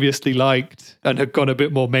previously liked and had gone a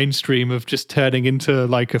bit more mainstream of just turning into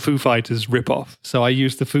like a Foo Fighters ripoff. So I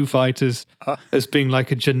used the Foo Fighters as being like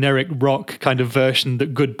a generic rock kind of version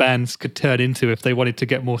that good bands could turn into if they wanted to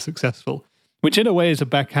get more successful, which in a way is a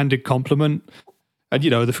backhanded compliment. And,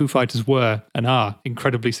 the Foo Fighters were and are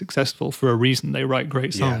incredibly successful for a reason. They write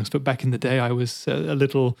great songs. But back in the day, I was a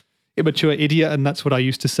little immature idiot, and that's what I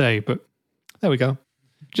used to say. But there we go.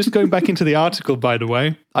 Just going back into the article, by the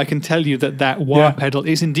way, I can tell you that wah pedal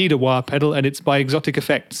is indeed a wah pedal, and it's by Exotic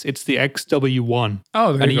Effects. It's the XW1.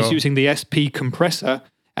 Oh, there and you go. he's using the SP compressor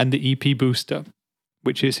and the EP booster,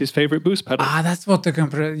 which is his favorite boost pedal. Ah, that's what the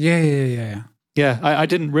compressor... Yeah. Yeah, I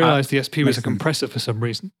didn't realize the SP was a compressor for some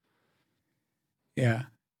reason. Yeah.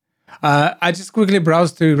 I just quickly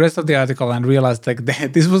browsed through the rest of the article and realized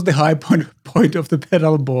this was the high point of the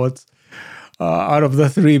pedal boards out of the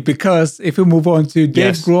three, because if we move on to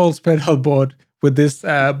Dave Grohl's pedal board with this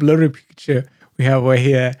blurry picture we have over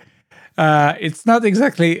here, it's not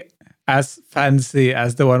exactly as fancy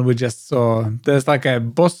as the one we just saw. There's like a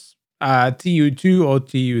Boss TU2 or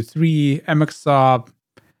TU3 MXR.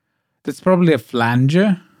 That's probably a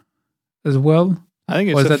flanger as well. I think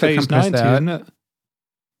it's a Phase 90, isn't it?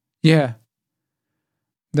 Yeah.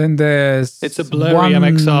 Then it's a blurry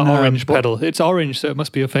MXR orange pedal. It's orange, so it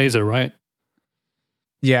must be a phaser, right?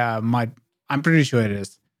 Yeah, I'm pretty sure it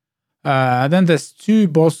is. Then there's two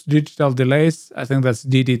Boss digital delays. I think that's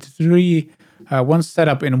DD3. One's set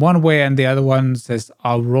up in one way and the other one says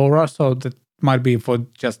Aurora, so that might be for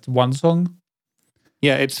just one song.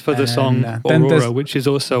 Yeah, it's for the song Aurora, which is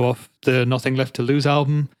also off the Nothing Left to Lose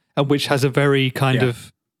album, and which has a very kind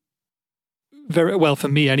of, very well, for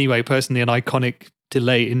me anyway, personally, an iconic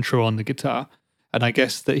delay intro on the guitar. And I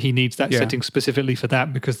guess that he needs that setting specifically for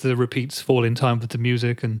that because the repeats fall in time with the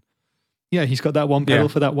music. And yeah, he's got that one pedal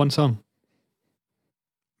for that one song.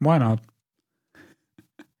 Why not?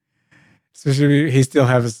 Especially he still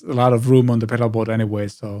has a lot of room on the pedal board anyway,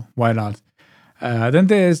 so why not? Then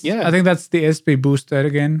there's, I think that's the ESP booster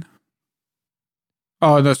again.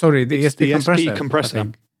 Oh, no, sorry, the ESP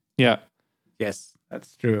compressor. Yeah. Yes,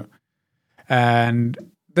 that's true.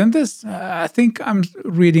 And then there's, I think I'm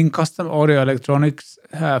reading custom audio electronics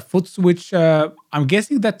foot switch. I'm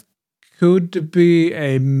guessing that could be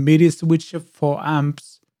a MIDI switch for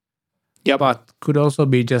amps. Yeah, but could also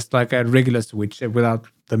be just like a regular switch without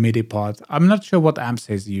the MIDI part. I'm not sure what amps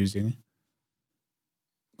he's using.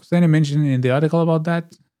 Was there any mention in the article about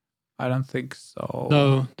that? I don't think so.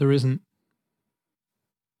 No, there isn't.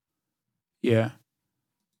 Yeah.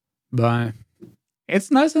 But it's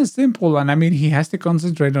nice and simple, and I mean, he has to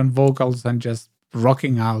concentrate on vocals and just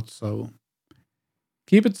rocking out, so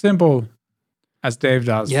keep it simple, as Dave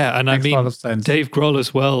does. Yeah, and Makes I mean, a lot of sense. Dave Grohl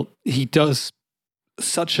as well, he does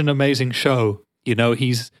such an amazing show.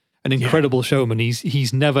 He's an incredible showman.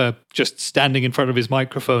 He's never just standing in front of his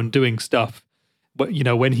microphone doing stuff. But,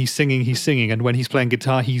 when he's singing, and when he's playing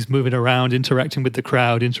guitar, he's moving around, interacting with the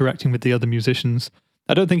crowd, interacting with the other musicians.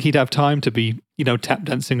 I don't think he'd have time to be, tap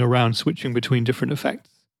dancing around, switching between different effects.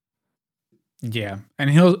 Yeah. And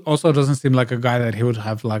he also doesn't seem like a guy that he would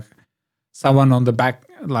have like someone on the back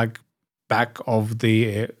of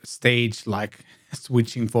the stage, like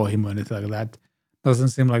switching for him or anything like that. Doesn't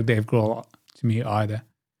seem like Dave Grohl to me either.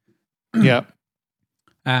 Yeah.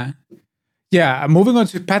 Moving on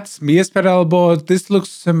to Pat Smear's pedal board. This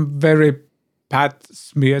looks very Pat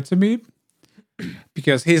Smear to me.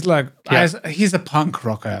 Because he's like, he's a punk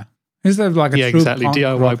rocker. He's like a true exactly. punk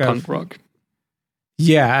DIY rocker. punk rock.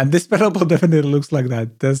 Yeah, and this pedal board definitely looks like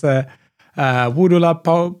that. There's a Voodoo Lab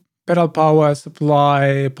pedal power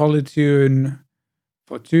supply, Polytune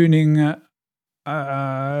for tuning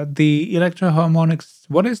the electro harmonics.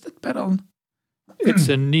 What is that pedal? It's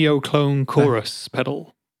a Neoclone chorus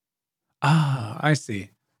pedal. Ah, I see.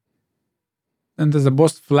 And there's a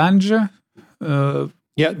Boss flanger.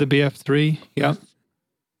 The BF3. Yeah.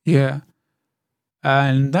 Yeah.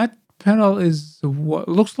 And that pedal is what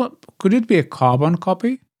looks like. Could it be a carbon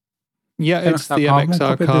copy? Yeah, it's the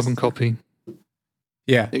MXR carbon copy.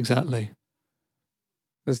 Yeah. Exactly.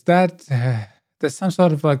 Is that there's some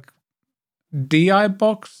sort of like DI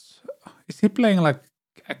box? Is he playing like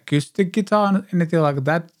acoustic guitar or anything like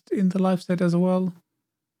that in the live set as well?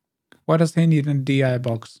 Why does he need a DI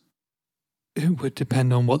box? It would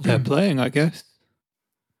depend on what they're playing, I guess.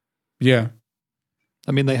 Yeah.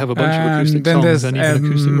 I mean, they have a bunch of acoustic then songs there's and even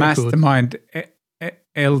acoustic Mastermind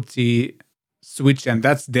LT switch, and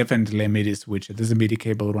that's definitely a MIDI switcher. There's a MIDI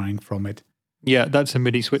cable running from it. Yeah, that's a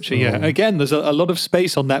MIDI switcher. Yeah, again, there's a lot of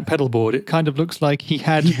space on that pedal board. It kind of looks like he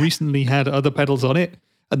had recently had other pedals on it,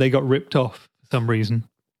 and they got ripped off for some reason.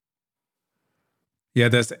 Yeah,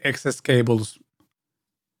 there's excess cables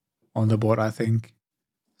on the board, I think.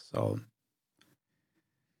 So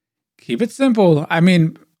keep it simple. I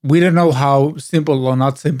mean, we don't know how simple or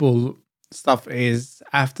not simple stuff is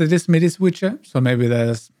after this MIDI switcher. So maybe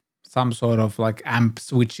there's some sort of like amp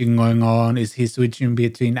switching going on. Is he switching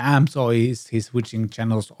between amps, or is he switching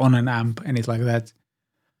channels on an amp? Anything like that.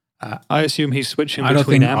 I assume he's switching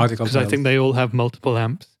between amps because I think they all have multiple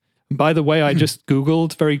amps. And by the way, I just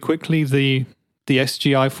Googled very quickly the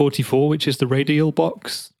SGI 44, which is the radial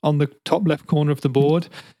box on the top left corner of the board.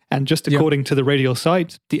 And just according to the radial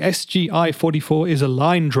site, the SGI 44 is a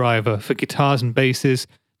line driver for guitars and basses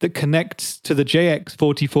that connects to the JX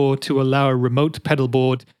 44 to allow a remote pedal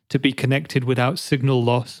board to be connected without signal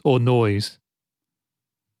loss or noise.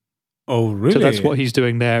 Oh, really? So that's what he's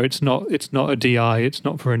doing there. It's not a DI. It's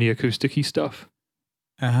not for any acousticy stuff.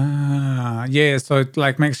 Yeah. So it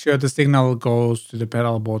like makes sure the signal goes to the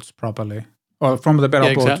pedal boards properly, or from the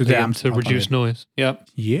pedal board to the amps to reduce noise. Yeah.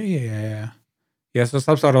 Yeah. Yeah. So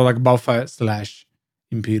some sort of like buffer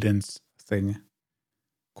 / impedance thing.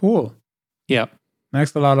 Cool. Yeah.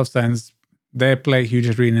 Makes a lot of sense. They play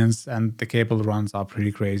huge arenas, and the cable runs are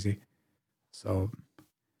pretty crazy. So,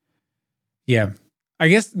 yeah, I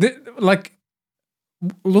guess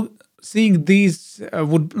seeing these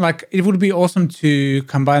it would be awesome to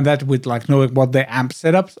combine that with like knowing what the amp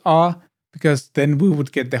setups are, because then we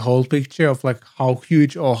would get the whole picture of like how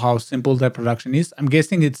huge or how simple their production is. I'm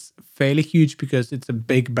guessing it's fairly huge because it's a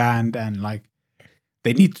big band, and like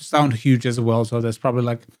they need to sound huge as well. So there's probably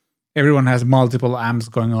like everyone has multiple amps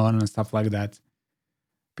going on and stuff like that,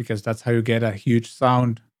 because that's how you get a huge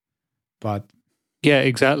sound. But yeah,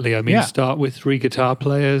 exactly. I mean, start with 3 guitar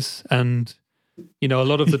players, and a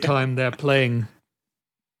lot of the time they're playing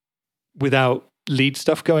without lead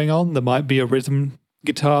stuff going on. There might be a rhythm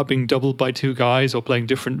guitar being doubled by 2 guys, or playing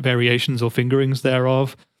different variations or fingerings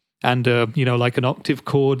thereof, and like an octave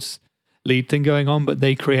chords lead thing going on, but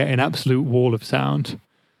they create an absolute wall of sound.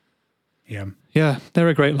 Yeah, they're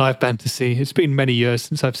a great live band to see. It's been many years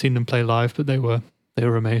since I've seen them play live, but they were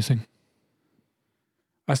amazing.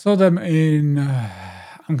 I saw them in,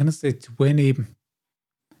 I'm going to say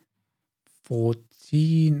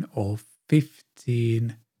 2014 or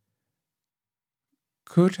 15.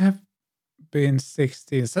 Could have been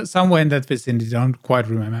 16. Somewhere in that vicinity. Don't quite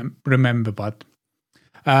remember, but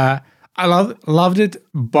I loved it.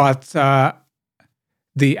 But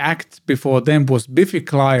the act before them was Biffy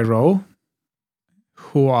Clyro,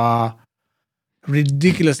 who are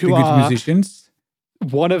ridiculously good musicians.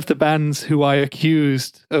 One of the bands who I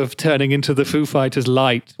accused of turning into the Foo Fighters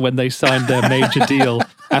light when they signed their major deal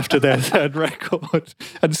after their 3rd record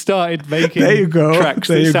and started making tracks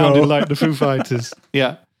that sounded like the Foo Fighters.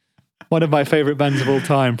 Yeah. One of my favorite bands of all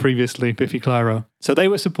time previously, Biffy Clyro. So they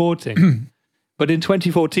were supporting. But in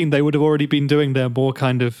 2014, they would have already been doing their more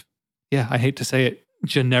kind of, I hate to say it,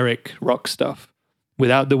 generic rock stuff.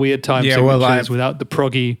 Without the weird time signatures, without the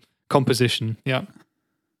proggy composition. Yeah.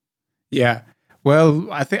 Yeah.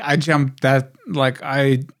 Well, I think I jumped that, like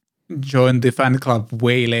I joined the fan club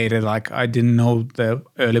way later. Like I didn't know the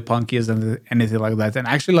early punk years and anything like that. And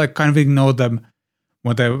actually like kind of ignored them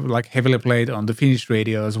when they like heavily played on the Finnish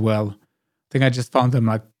radio as well. I think I just found them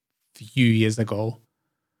like a few years ago.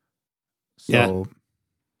 So,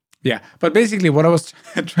 yeah. But basically what I was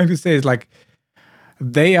trying to say is like,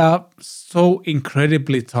 they are so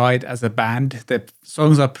incredibly tight as a band. The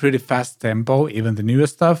songs are pretty fast tempo, even the newer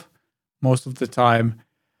stuff, most of the time.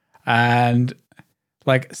 And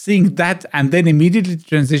like seeing that and then immediately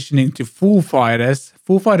transitioning to Foo Fighters.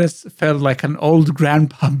 Foo Fighters felt like an old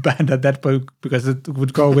grandpa band at that point, because it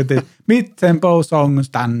would go with the mid-tempo songs,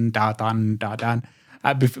 dun, da, dun, da, dun,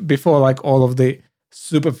 before like all of the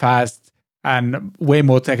super fast and way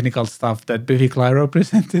more technical stuff that Biffy Clyro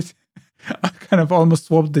presented. I kind of almost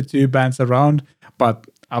swapped the 2 bands around, but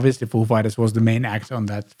obviously Foo Fighters was the main act on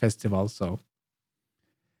that festival. So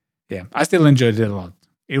yeah, I still enjoyed it a lot.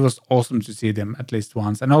 It was awesome to see them at least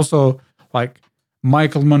once. And also like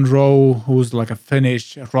Michael Monroe, who's like a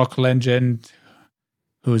Finnish rock legend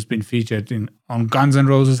who's been featured on Guns N'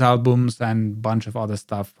 Roses albums and a bunch of other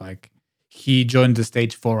stuff. Like he joined the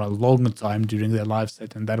stage for a long time during their live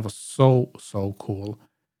set, and that was so cool.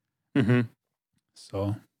 Mm-hmm.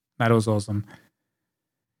 So that was awesome.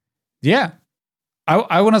 Yeah.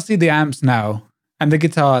 I want to see the amps now and the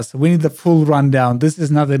guitars. We need the full rundown. This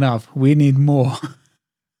is not enough. We need more.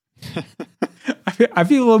 I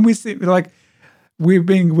feel when we see like we're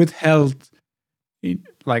being withheld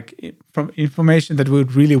from information that we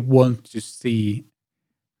would really want to see,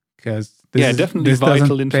 because definitely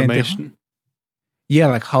vital information.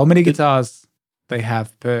 Like how many guitars they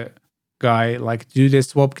have per guy. Like, do they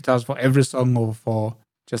swap guitars for every song or for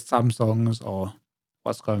just some songs, or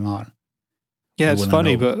what's going on? Yeah, it's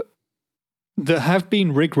funny, but there have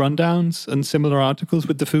been rig rundowns and similar articles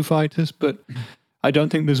with the Foo Fighters, but I don't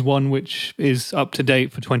think there's one which is up to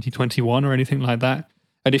date for 2021 or anything like that.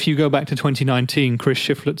 And if you go back to 2019, Chris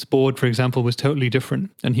Shiflett's board, for example, was totally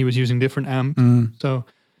different, and he was using different amps. So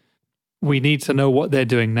we need to know what they're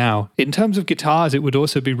doing now. In terms of guitars, it would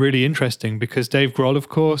also be really interesting because Dave Grohl, of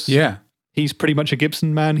course, he's pretty much a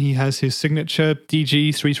Gibson man. He has his signature DG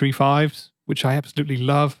 335s, which I absolutely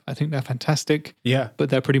love. I think they're fantastic. Yeah.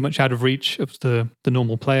 But they're pretty much out of reach of the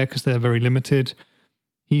normal player because they're very limited.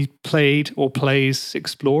 He played or plays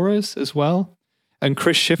Explorers as well. And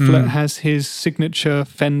Chris Shiflett has his signature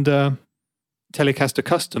Fender Telecaster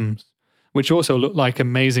Customs, which also look like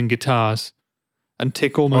amazing guitars and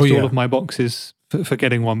tick almost all of my boxes for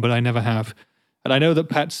getting one, but I never have. And I know that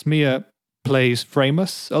Pat Smear plays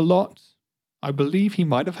Framus a lot. I believe he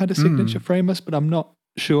might have had a signature Framus, but I'm not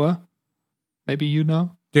sure. Maybe you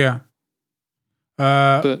know? Yeah.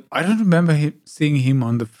 But I don't remember seeing him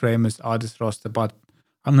on the Framus artist roster, but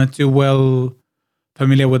I'm not too well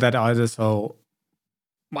familiar with that either, so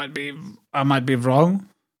I might be wrong.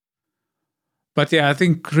 But yeah, I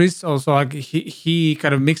think Chris also, like, he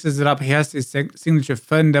kind of mixes it up. He has his signature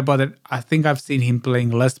Fender, but I think I've seen him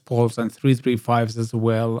playing Les Pauls and 335s as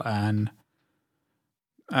well. And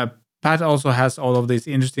Pat also has all of these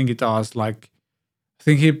interesting guitars. Like, I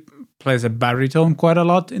think he plays a baritone quite a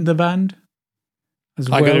lot in the band as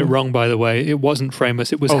well. I got it wrong, by the way. It wasn't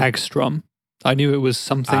Framus, it was Hagstrom. I knew it was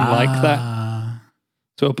something like that.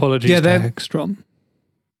 So apologies to Hagstrom.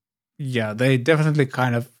 Yeah, they definitely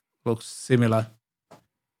kind of look similar.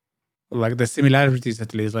 Like the similarities,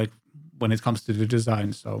 at least, like when it comes to the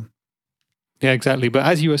design. So yeah, exactly. But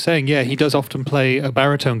as you were saying, yeah, he does often play a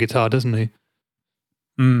baritone guitar, doesn't he?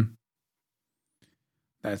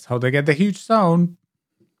 That's how they get the huge sound.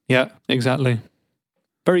 Yeah, exactly.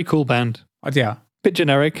 Very cool band. But yeah. Bit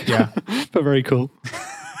generic. Yeah. But very cool.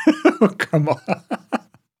 Come on.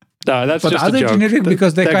 No, that's just a joke. Are they generic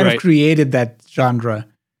because they kind great. of created that genre?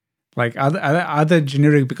 Like, are they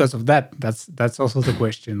generic because of that? That's also the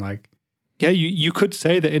question. Like, yeah, you could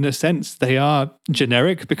say that in a sense they are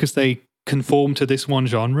generic because they conform to this one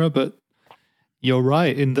genre, but you're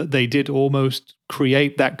right in that they did almost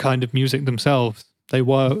create that kind of music themselves. They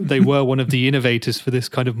were one of the innovators for this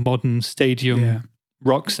kind of modern stadium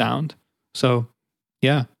rock sound. So,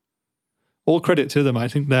 yeah, all credit to them. I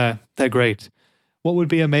think they're great. What would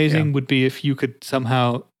be amazing would be if you could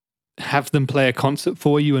somehow have them play a concert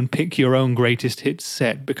for you and pick your own greatest hits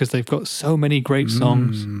set, because they've got so many great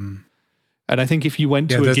songs. And I think if you went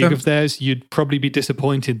to a gig of theirs, you'd probably be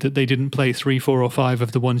disappointed that they didn't play 3, 4, or 5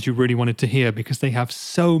 of the ones you really wanted to hear, because they have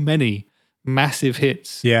so many massive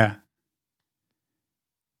hits. Yeah,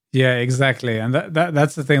 exactly. And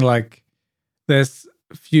that's the thing. Like, there's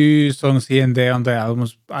a few songs here and there on their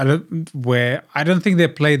albums I don't think they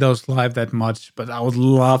play those live that much, but I would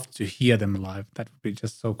love to hear them live. That would be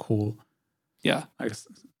just so cool. Yeah.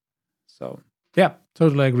 So yeah,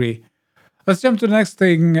 totally agree. Let's jump to the next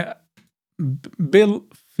thing. Bill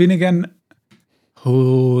Finnegan,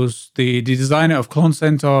 who's the designer of Clone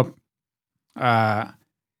Centaur,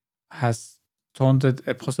 has taunted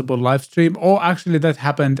a possible live stream. Or actually, that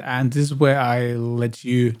happened, and this is where I let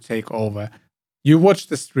you take over. You watched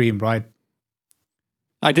the stream, right?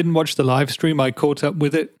 I didn't watch the live stream. I caught up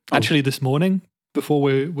with it actually this morning before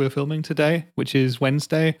we're filming today, which is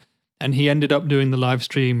Wednesday. And he ended up doing the live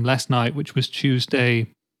stream last night, which was Tuesday,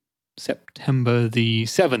 September the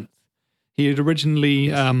 7th. He had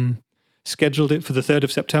originally scheduled it for the 3rd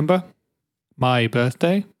of September, my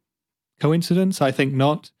birthday. Coincidence? I think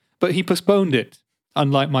not. But he postponed it,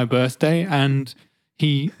 unlike my birthday, and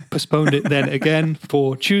he postponed it then again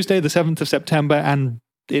for Tuesday, the 7th of September, and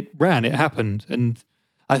it happened. And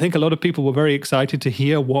I think a lot of people were very excited to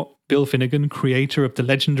hear what Bill Finnegan, creator of the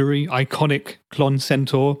legendary, iconic Klon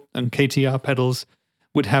Centaur and KTR pedals,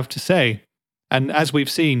 would have to say. And as we've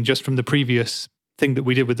seen just from the previous thing that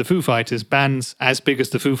we did with the Foo Fighters, bands as big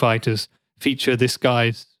as the Foo Fighters feature this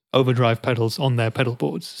guy's overdrive pedals on their pedal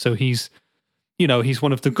boards. So he's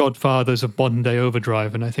one of the godfathers of modern day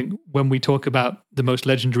overdrive. And I think when we talk about the most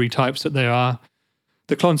legendary types that there are,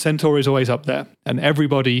 the Klon Centaur is always up there. And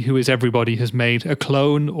everybody who is everybody has made a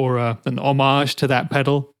clone or an homage to that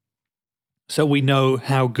pedal. So we know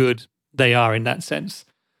how good they are in that sense.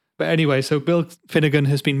 But anyway, so Bill Finnegan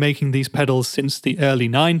has been making these pedals since the early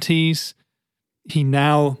 90s. He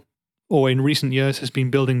now, or in recent years, has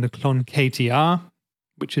been building the Klon KTR,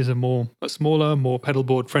 which is a smaller, more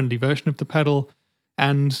pedalboard friendly version of the pedal.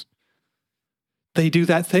 And they do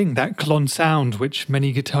that thing, that Klon sound, which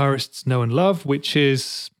many guitarists know and love, which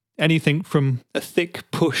is anything from a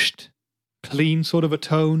thick, pushed, clean sort of a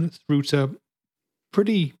tone through to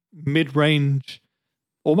pretty mid-range,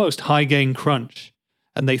 almost high-gain crunch.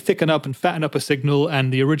 And they thicken up and fatten up a signal,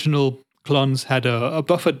 and the original Klons had a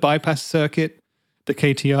buffered bypass circuit. The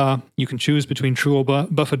KTR, you can choose between true or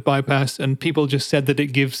buffered bypass, and people just said that it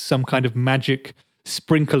gives some kind of magic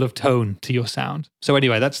sprinkle of tone to your sound. So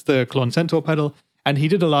anyway, that's the Klon Centaur pedal, and he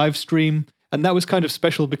did a live stream, and that was kind of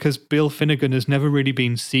special because Bill Finnegan has never really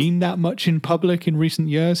been seen that much in public in recent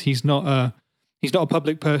years. He's not a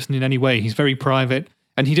public person in any way. He's very private,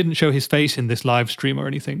 and he didn't show his face in this live stream or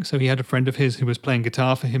anything. So he had a friend of his who was playing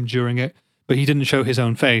guitar for him during it, but he didn't show his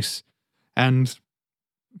own face. And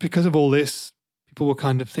because of all this, people were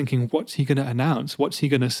kind of thinking, what's he going to announce? What's he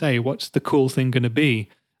going to say? What's the cool thing going to be?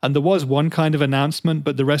 And there was one kind of announcement,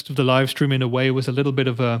 but the rest of the live stream in a way was a little bit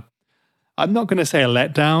of I'm not going to say a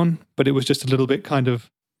letdown, but it was just a little bit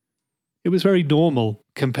it was very normal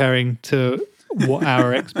comparing to what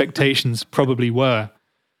our expectations probably were.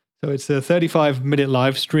 So it's a 35-minute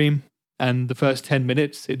live stream, and the first 10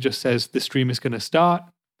 minutes, it just says the stream is going to start.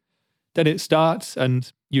 Then it starts,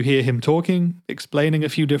 and you hear him talking, explaining a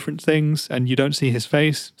few different things, and you don't see his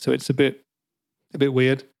face, so it's a bit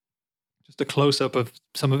weird. Just a close-up of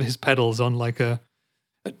some of his pedals on like a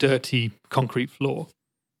dirty concrete floor.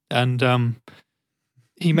 And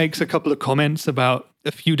he makes a couple of comments about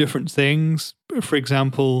a few different things. For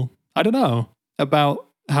example, I don't know, about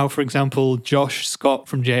how, for example, Josh Scott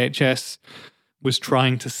from JHS was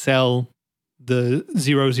trying to sell the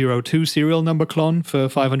 002 serial number Klon for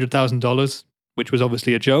 $500,000, which was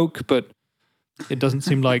obviously a joke, but it doesn't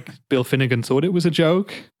seem like Bill Finnegan thought it was a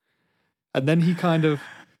joke. And then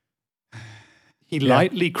he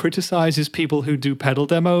lightly criticizes people who do pedal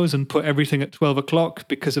demos and put everything at 12 o'clock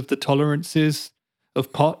because of the tolerances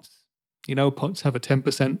of pots. You know, pots have a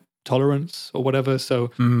 10% tolerance or whatever,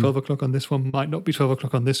 so 12 o'clock on this one might not be 12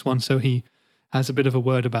 o'clock on this one, so he has a bit of a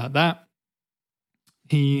word about that.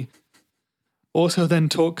 He also then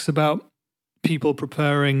talks about people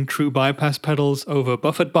preferring true bypass pedals over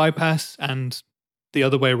buffered bypass and the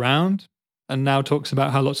other way around, and now talks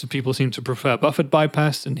about how lots of people seem to prefer buffered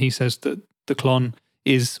bypass, and he says that the Klon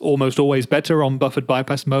is almost always better on buffered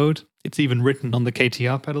bypass mode. It's even written on the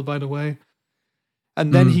KTR pedal, by the way.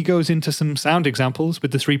 And then he goes into some sound examples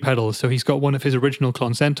with the 3 pedals. So he's got one of his original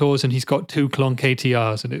Klon Centaurs, and he's got 2 Klon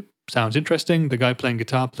KTRs, and it sounds interesting. The guy playing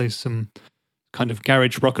guitar plays some kind of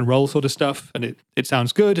garage rock and roll sort of stuff, and it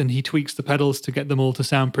sounds good, and he tweaks the pedals to get them all to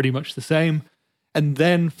sound pretty much the same. And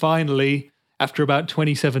then finally, after about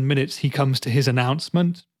 27 minutes, he comes to his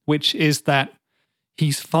announcement, which is that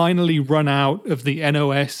he's finally run out of the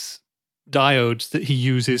NOS diodes that he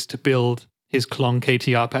uses to build his Klon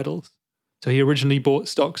KTR pedals. So he originally bought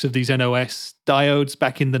stocks of these NOS diodes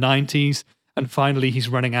back in the 90s, and finally he's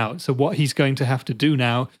running out. So what he's going to have to do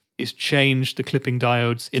now is change the clipping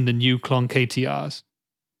diodes in the new Klon KTRs.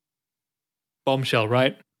 Bombshell,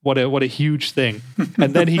 right? What a huge thing.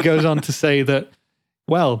 And then he goes on to say that,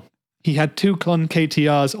 well, he had 2 Klon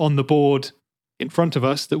KTRs on the board in front of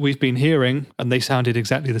us that we've been hearing, and they sounded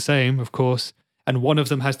exactly the same, of course. And one of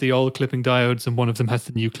them has the old clipping diodes, and one of them has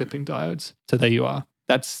the new clipping diodes. So there you are.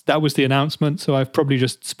 That was the announcement. So I've probably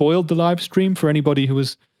just spoiled the live stream for anybody who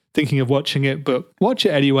was thinking of watching it, but watch it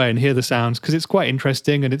anyway and hear the sounds, because it's quite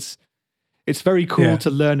interesting, and it's very cool to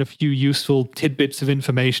learn a few useful tidbits of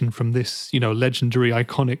information from this, legendary,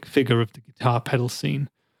 iconic figure of the guitar pedal scene.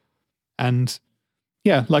 And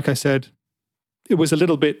yeah, like I said, it was a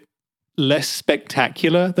little bit less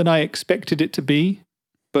spectacular than I expected it to be,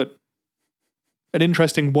 but an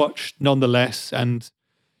interesting watch nonetheless. And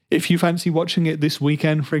if you fancy watching it this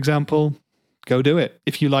weekend, for example, go do it.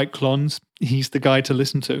 If you like Klons, he's the guy to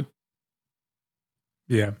listen to.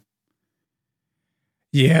 Yeah.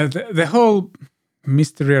 Yeah, the whole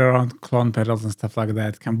mystery around Klon pedals and stuff like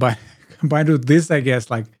that, combined with this, I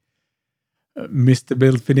guess, like Mr.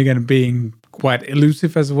 Bill Finnegan being quite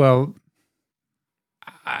elusive as well.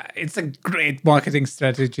 It's a great marketing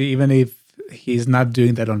strategy, even if he's not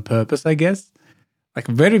doing that on purpose, I guess. Like,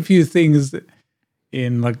 very few things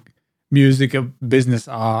in like music or business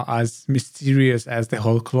are as mysterious as the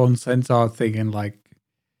whole Klon Centaur thing, and like,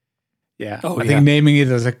 I think naming it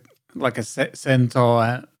as a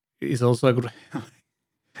centaur is also a good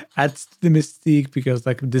adds to the mystique, because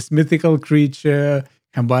like this mythical creature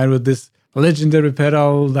combined with this legendary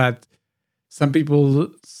pedal that some people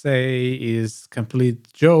say is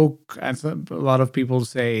complete joke, and a lot of people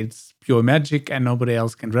say it's pure magic and nobody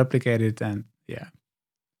else can replicate it. And yeah,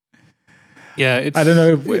 Yeah, I don't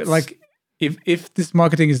know if this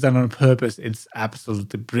marketing is done on purpose, it's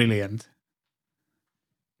absolutely brilliant.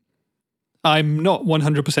 I'm not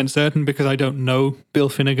 100% certain because I don't know Bill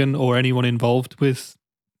Finnegan or anyone involved with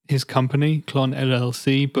his company, Klon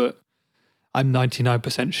LLC, but I'm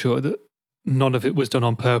 99% sure that none of it was done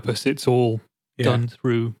on purpose. It's all done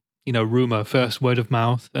through, rumor, first word of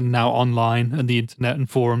mouth, and now online and the internet and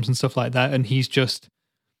forums and stuff like that. And he's just,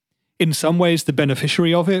 in some ways, the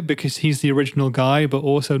beneficiary of it because he's the original guy, but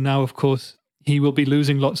also now, of course, he will be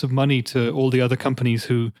losing lots of money to all the other companies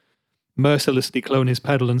who mercilessly clone his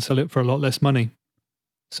pedal and sell it for a lot less money.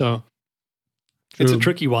 So It's a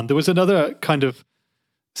tricky one. There was another kind of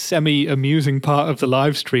semi-amusing part of the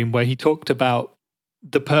live stream where he talked about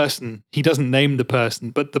the person. He doesn't name the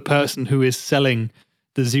person, but the person who is selling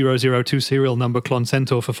the 002 serial number Klon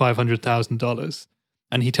Centaur for $500,000.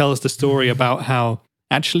 And he tells the story about how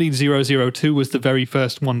actually 002 was the very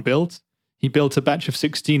first one built. He built a batch of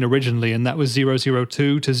 16 originally, and that was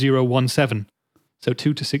 002 to 017. So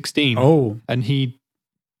 2 to 16. Oh. And he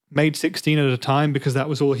made 16 at a time because that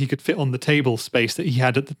was all he could fit on the table space that he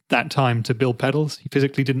had at that time to build pedals. He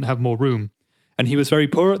physically didn't have more room. And he was very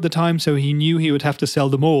poor at the time, so he knew he would have to sell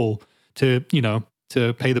them all to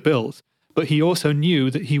pay the bills. But he also knew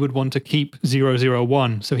that he would want to keep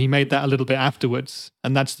 001, so he made that a little bit afterwards.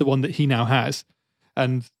 And that's the one that he now has.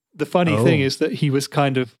 And the funny thing is that he was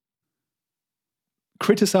kind of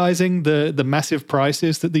criticizing the massive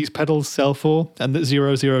prices that these pedals sell for and that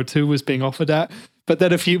 002 was being offered at. But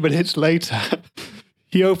then a few minutes later,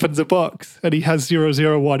 he opens a box and he has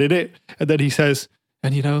 001 in it. And then he says,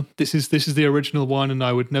 and this is the original one and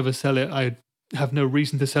I would never sell it. I have no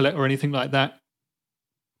reason to sell it or anything like that.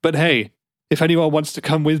 But hey, if anyone wants to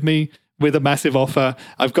come with me with a massive offer,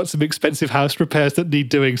 I've got some expensive house repairs that need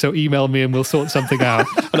doing. So email me and we'll sort something out.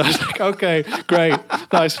 And I was like, okay, great.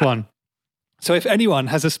 Nice one. So if anyone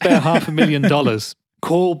has a spare $500,000,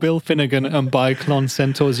 call Bill Finnegan and buy Klon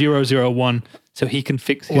Centaur 001 so he can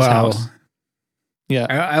fix his house. Yeah.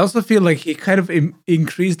 I also feel like he kind of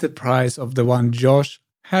increased the price of the one Josh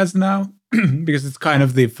has now because it's kind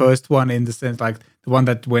of the first one in the sense like the one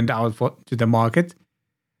that went out to the market.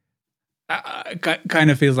 Kind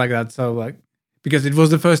of feels like that. So like, because it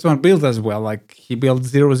was the first one built as well, like he built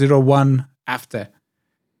 001 after.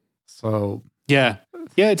 So yeah,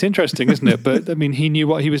 it's interesting, isn't it? But I mean, he knew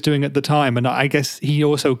what he was doing at the time. And I guess he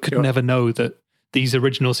also could never know that these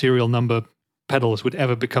original serial number pedals would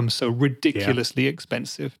ever become so ridiculously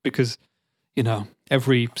expensive because,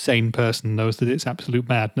 every sane person knows that it's absolute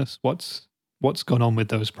madness. What's gone on with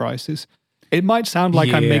those prices? It might sound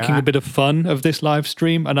like I'm making a bit of fun of this live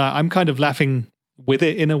stream, and I'm kind of laughing with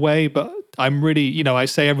it in a way, but I'm really, I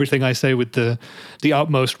say everything I say with the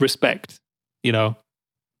utmost respect.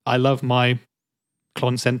 I love my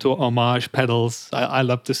Klon Centaur homage pedals. I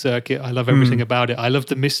love the circuit. I love everything about it. I love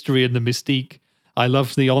the mystery and the mystique. I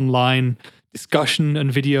love the online discussion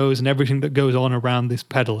and videos and everything that goes on around this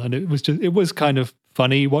pedal. And it was kind of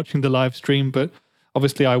funny watching the live stream, but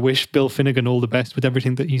obviously, I wish Bill Finnegan all the best with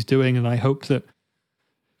everything that he's doing, and I hope that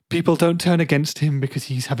people don't turn against him because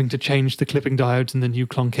he's having to change the clipping diodes in the new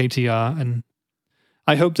Klon KTR. And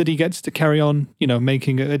I hope that he gets to carry on,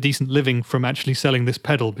 making a decent living from actually selling this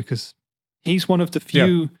pedal because he's one of the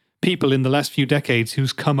few people in the last few decades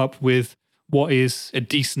who's come up with what is a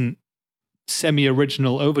decent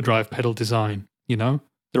semi-original overdrive pedal design.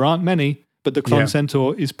 There aren't many, but the Klon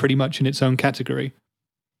Centaur is pretty much in its own category.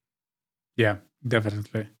 Yeah.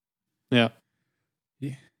 Definitely. Yeah.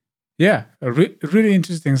 Really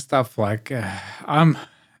interesting stuff. Like, I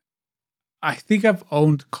think I've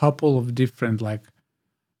owned a couple of different like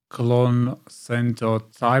Klon Centaur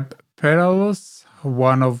type pedals.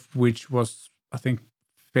 One of which was, I think,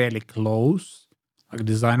 fairly close, like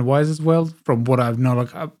design wise as well. From what I've known,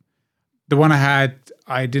 like the one I had,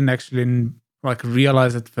 I didn't actually like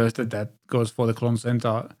realize at first that goes for the Klon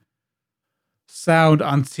Centaur sound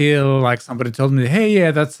until like somebody told me, hey,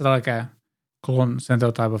 yeah, that's like a Klon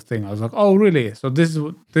Centaur type of thing. I was like, oh, really? So this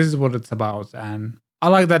is what it's about, and I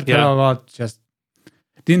like that pedal a lot. Just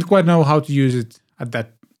didn't quite know how to use it at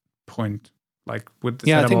that point, like with the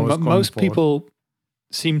setup I think I was going most for. people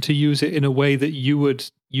seem to use it in a way that you would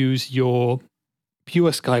use your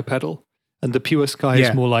Pure Sky pedal, and the Pure Sky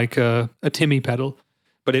is more like a Timmy pedal,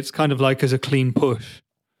 but it's kind of like as a clean push.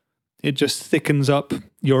 It just thickens up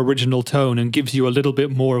your original tone and gives you a little bit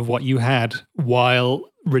more of what you had while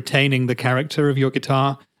retaining the character of your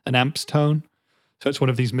guitar and amp's tone. So it's one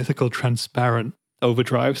of these mythical transparent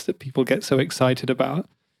overdrives that people get so excited about,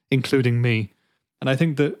 including me. And I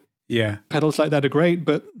think that Yeah. pedals like that are great,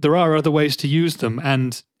 but there are other ways to use them.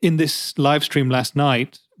 And in this live stream last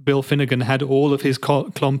night, Bill Finnegan had all of his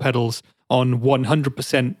clon pedals on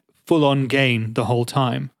 100% full-on gain the whole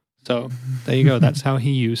time. So there you go. That's how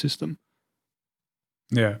he uses them.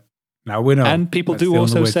 Yeah. Now we know. And people That's do the only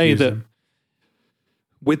also way to say use that them.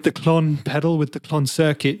 with the clon pedal, with the clon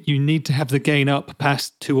circuit, you need to have the gain up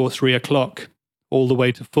past 2 or 3 o'clock all the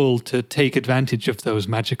way to full to take advantage of those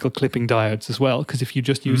magical clipping diodes as well. Because if you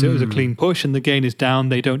just use it as a clean push and the gain is down,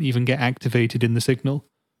 they don't even get activated in the signal.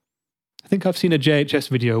 I think I've seen a JHS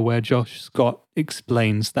video where Josh Scott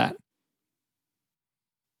explains that.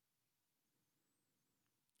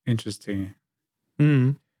 Interesting.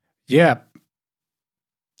 Mm. Yeah.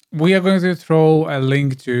 We are going to throw a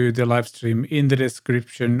link to the live stream in the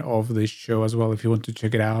description of this show as well if you want to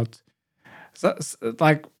check it out. So,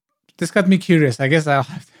 like, this got me curious. I guess I'll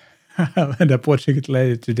end up watching it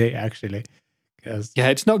later today, actually. Yeah,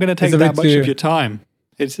 it's not going to take that much of your time.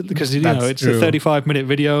 It's because it's true. a 35-minute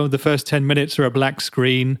video. The first 10 minutes are a black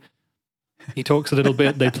screen. He talks a little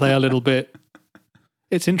bit. They play a little bit.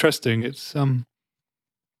 It's interesting. It's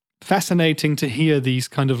fascinating to hear these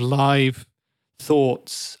kind of live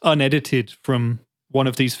thoughts unedited from one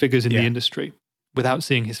of these figures in the industry without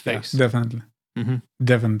seeing his face. Yeah, definitely. Mm-hmm.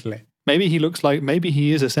 Definitely. Maybe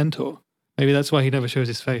he is a centaur. Maybe that's why he never shows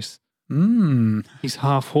his face. He's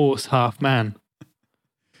half horse, half man.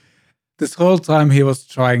 This whole time he was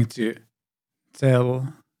trying to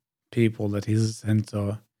tell people that he's a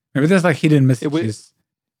centaur. Maybe there's like hidden messages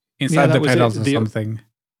inside the pedals or something.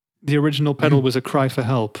 The original pedal was a cry for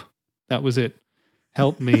help. That was it.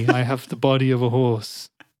 Help me, I have the body of a horse.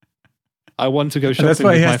 I want to go shopping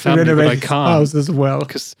with my family, but I can't. House as well.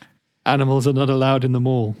 Because animals are not allowed in the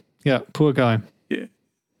mall. Yeah, poor guy.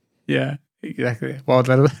 Yeah, exactly. Well,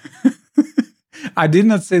 I did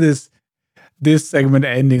not say this segment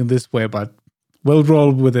ending this way, but we'll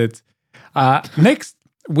roll with it. Next,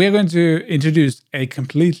 we're going to introduce a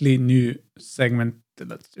completely new segment.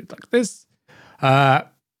 Let's do it like this.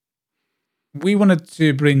 We wanted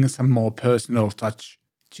to bring some more personal touch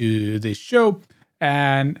to this show.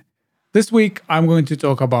 And this week, I'm going to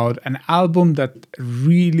talk about an album that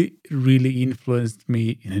really, really influenced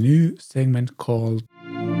me in a new segment called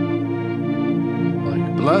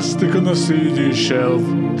Like Plastic on a CD Shelf,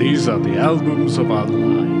 These Are the Albums of Our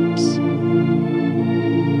Lives.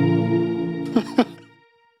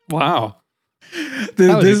 Wow.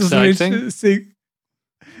 This was exciting.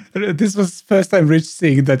 This was first time Rich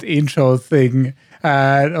seeing that intro thing.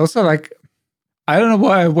 And also, like, I don't know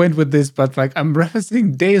why I went with this, but like I'm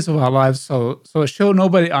referencing Days of Our Lives, so a show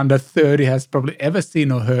nobody under 30 has probably ever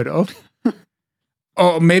seen or heard of.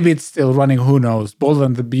 Or maybe it's still running, who knows. Bold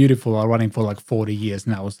and the Beautiful are running for like 40 years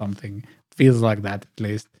now or something. Feels like that at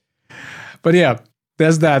least. But yeah,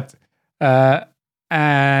 there's that.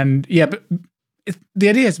 And yeah, but the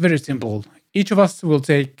idea is very simple. Each of us will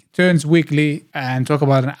take turns weekly and talk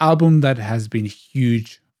about an album that has been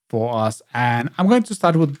huge for us. And I'm going to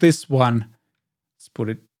start with this one. Let's put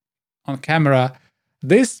it on camera.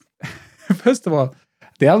 This, first of all,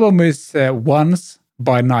 the album is Once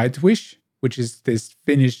by Nightwish, which is this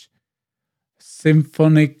Finnish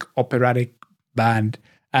symphonic operatic band.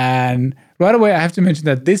 And right away, I have to mention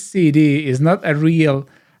that this CD is not a real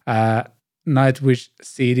Nightwish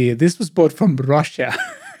CD. This was bought from Russia.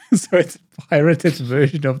 So it's a pirated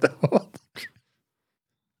version of the whole.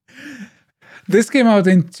 This came out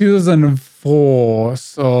in 2004.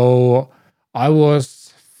 So I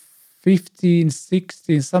was 15,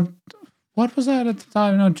 16, what was I at the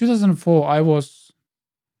time? No, 2004, I'm going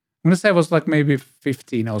to say I was like maybe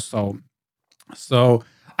 15 or so. So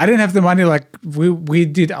I didn't have the money. Like we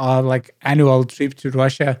did our like annual trip to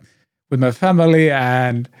Russia with my family,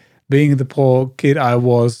 and being the poor kid I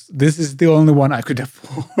was, this is the only one I could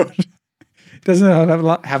afford. It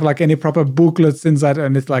doesn't have like any proper booklets inside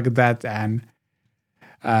and it's like that. And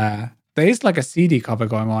there is like a CD cover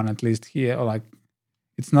going on at least here. Or like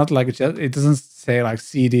it's not like it doesn't say like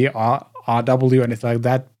CD RW and it's like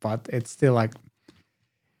that, but it's still like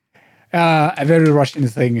a very Russian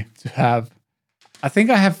thing to have. I think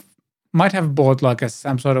I might have bought like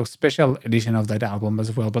some sort of special edition of that album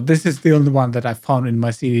as well, but this is the only one that I found in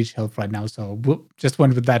my CD shelf right now, so we'll just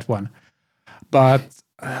went with that one. But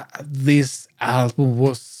this album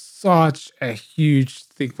was such a huge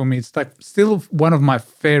thing for me. It's like still one of my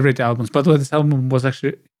favorite albums. By the way, this album was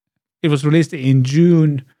released in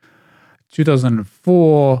June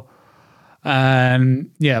 2004.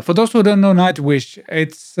 And yeah, for those who don't know Nightwish,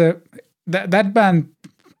 it's that band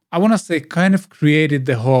I want to say, kind of created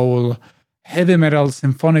the whole heavy metal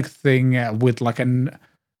symphonic thing with like an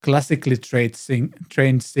classically trained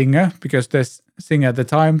singer, because this singer at the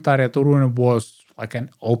time, Tarja Turunen, was like an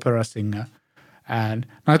opera singer. And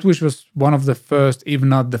Nightwish was one of the first, if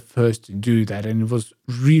not the first, to do that. And it was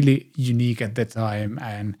really unique at the time.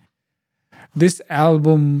 And this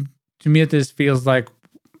album, to me, this feels like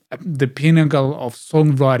the pinnacle of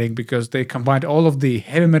songwriting, because they combined all of the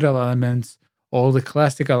heavy metal elements, all the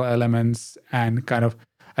classical elements, and kind of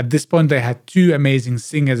at this point they had two amazing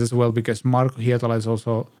singers as well, because Marko Hietala is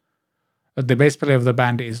also the bass player of the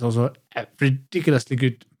band, is also a ridiculously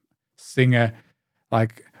good singer.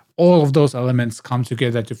 Like all of those elements come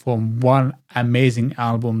together to form one amazing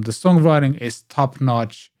album. The songwriting is top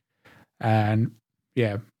notch, and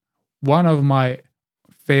yeah, one of my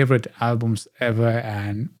favorite albums ever.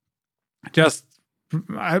 And just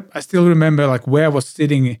I still remember like where I was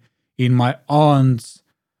sitting in my aunt's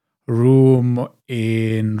room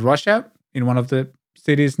in Russia, in one of the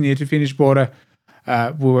cities near the Finnish border.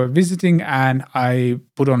 We were visiting, and I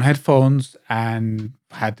put on headphones and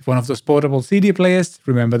had one of those portable CD players.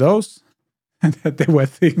 Remember those? They were a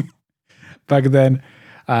thing back then.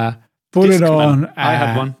 Put Discman. it on. I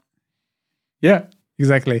had one. Yeah,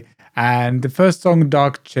 exactly. And the first song,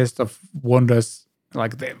 Dark Chest of Wonders,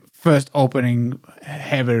 like the first opening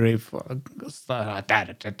heavy riff, and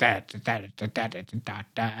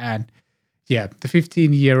yeah, the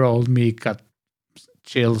 15-year-old me got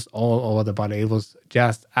chills all over the body. It was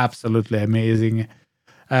just absolutely amazing.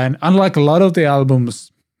 And unlike a lot of the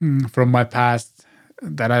albums from my past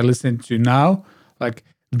that I listen to now, like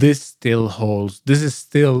this still holds. This is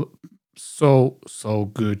still so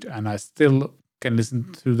good, and I still can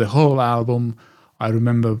listen to the whole album. I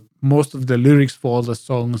remember most of the lyrics for all the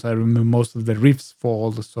songs. I remember most of the riffs for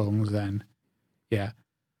all the songs. And yeah,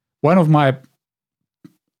 one of my,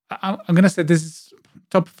 I'm going to say this is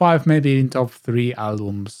top 5, maybe in top 3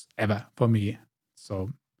 albums ever for me.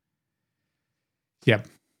 So yeah.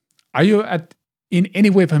 Are you in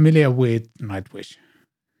any way familiar with Nightwish?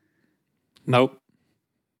 Nope.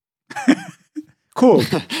 Cool.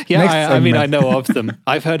 Yeah, I mean, I know of them.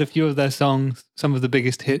 I've heard a few of their songs, some of the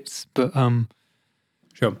biggest hits, but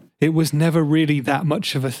sure. It was never really that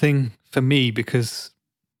much of a thing for me, because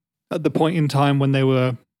at the point in time when they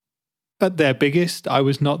were at their biggest, I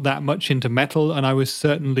was not that much into metal, and I was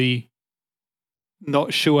certainly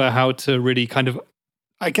not sure how to really kind of,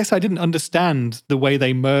 I guess I didn't understand the way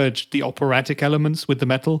they merged the operatic elements with the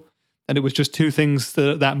metal, and it was just two things that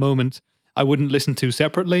at that moment I wouldn't listen to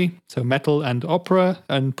separately, so metal and opera,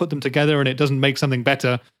 and put them together and it doesn't make something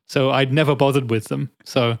better, so I'd never bothered with them.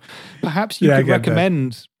 So perhaps you could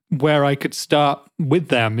recommend where I could start with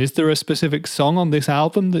them. Is there a specific song on this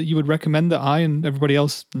album that you would recommend that I and everybody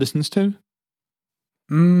else listens to?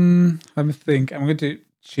 Let me think. I'm going to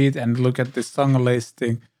cheat and look at the song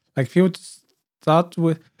listing. Like if you would start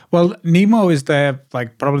with, well, Nemo is the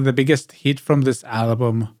like probably the biggest hit from this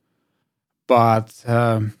album, but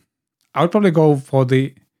I would probably go for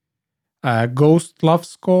the Ghost Love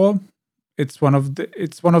Score. It's one of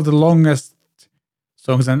the longest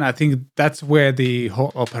songs, and I think that's where the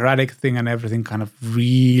whole operatic thing and everything kind of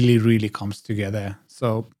really comes together.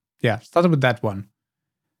 So yeah, start with that one.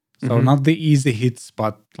 So not the easy hits,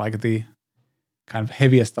 but like the kind of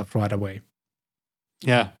heavier stuff right away.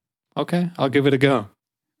 Yeah. Okay, I'll give it a go.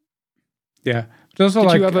 Yeah. But also,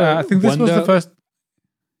 like, I think this was the first.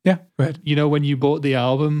 Yeah, go ahead. You know, when you bought the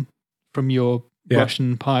album from your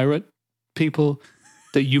Russian pirate people,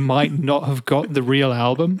 that you might not have got the real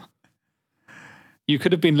album? You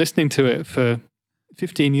could have been listening to it for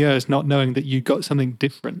 15 years not knowing that you got something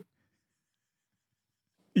different.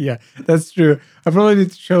 Yeah, that's true. I probably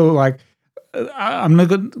need to show, like, I'm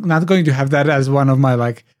not going to have that as one of my,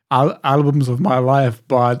 like, albums of my life,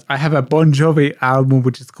 but I have a Bon Jovi album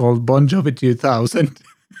which is called Bon Jovi 2000.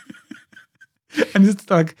 And it's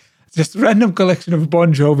like just random collection of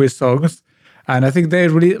Bon Jovi songs. And I think they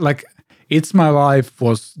really, like, It's My Life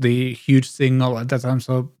was the huge single at that time.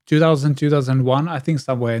 So 2000, 2001, I think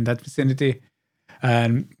somewhere in that vicinity.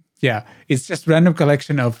 And yeah, it's just random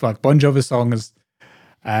collection of like Bon Jovi songs.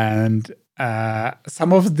 And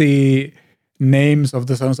some of the names of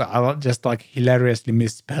the songs are just like hilariously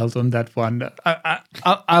misspelled on that one.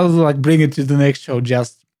 I'll like bring it to the next show.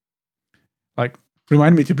 Just like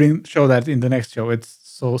remind me to show that in the next show. It's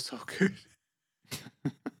so good.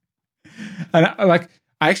 And I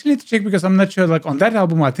actually need to check because I'm not sure. Like on that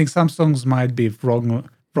album, I think some songs might be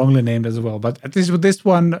wrongly named as well. But at least with this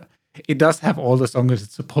one, it does have all the songs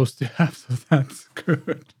it's supposed to have. So that's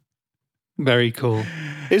good. Very cool.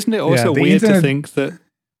 Isn't it also weird to think that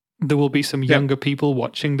there will be some younger people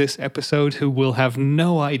watching this episode who will have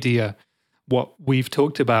no idea what we've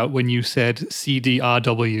talked about when you said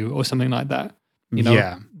CDRW or something like that.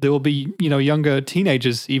 There will be, younger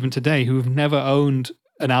teenagers even today who've never owned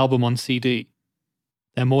an album on CD.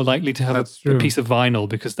 They're more likely to have a piece of vinyl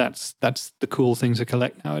because that's the cool thing to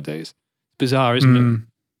collect nowadays. It's bizarre, isn't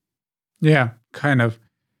it? Yeah, kind of.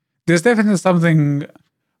 There's definitely something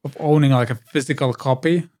of owning like a physical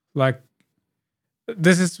copy. Like,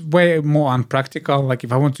 this is way more unpractical. Like,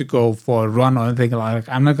 if I want to go for a run or anything, like,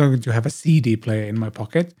 I'm not going to have a CD player in my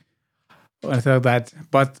pocket or anything like that.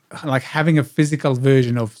 But like having a physical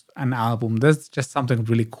version of an album, there's just something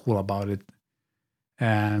really cool about it.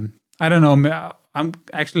 I don't know. I'm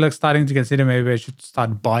actually like starting to consider maybe I should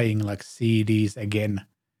start buying like CDs again,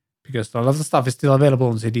 because a lot of the stuff is still available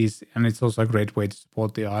on CDs, and it's also a great way to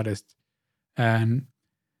support the artist. And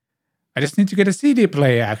I just need to get a CD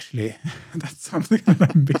player, actually. That's something that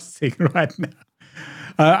I'm missing right now.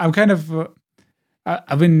 I'm kind of...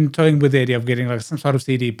 I've been toying with the idea of getting like some sort of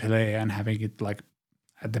CD player and having it like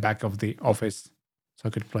at the back of the office, so I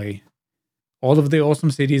could play all of the awesome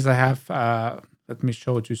CDs I have. Let me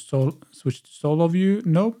switch to solo view.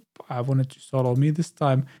 Nope, I wanted to solo me this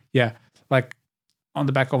time. Yeah, like on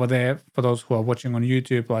the back over there, for those who are watching on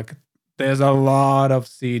YouTube, like there's a lot of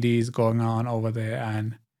CDs going on over there,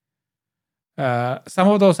 and some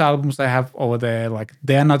of those albums I have over there, like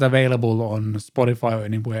they're not available on Spotify or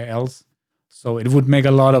anywhere else. So it would make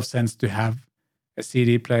a lot of sense to have a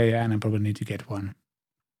CD player, and I probably need to get one.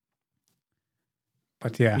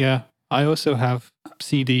 But yeah. Yeah, I also have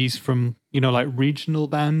CDs from, like regional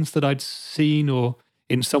bands that I'd seen or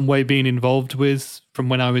in some way been involved with from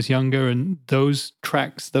when I was younger. And those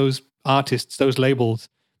tracks, those artists, those labels,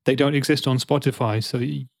 they don't exist on Spotify. So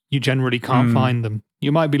you generally can't find them.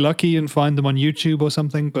 You might be lucky and find them on YouTube or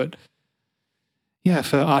something. But yeah,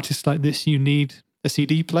 for artists like this, you need a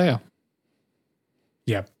CD player.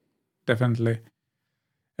 Yeah, definitely.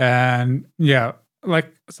 And yeah,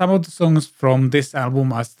 like some of the songs from this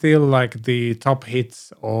album are still like the top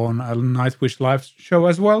hits on a Nightwish live show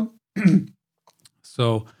as well.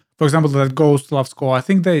 So, for example, that Ghost Love Score, I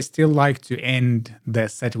think they still like to end their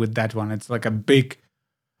set with that one. It's like a big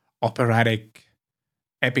operatic,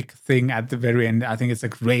 epic thing at the very end. I think it's a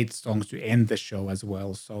great song to end the show as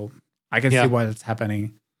well. So I can see why that's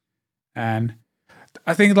happening. And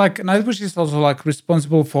I think like Nightwish is also like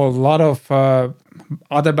responsible for a lot of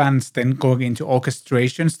other bands then going into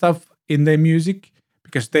orchestration stuff in their music,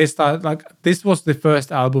 because they started like, this was the first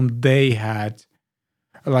album they had,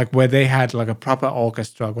 like where they had like a proper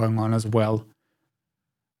orchestra going on as well.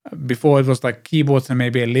 Before it was like keyboards and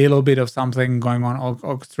maybe a little bit of something going on,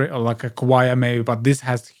 orchestra or like a choir maybe, but this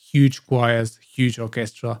has huge choirs, huge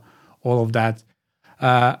orchestra, all of that.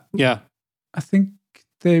 I think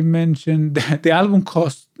they mentioned that the album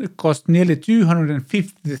cost nearly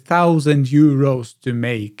 250,000 euros to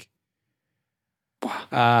make.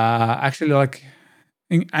 Actually, like,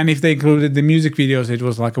 and if they included the music videos, it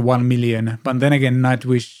was like 1 million. But then again,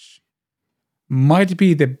 Nightwish might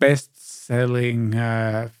be the best-selling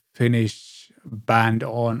Finnish band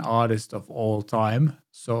on artist of all time.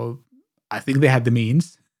 So I think they had the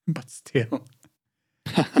means, but still,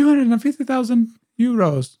 250,000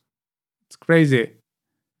 euros. It's crazy.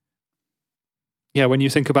 Yeah, when you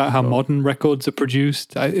think about how modern records are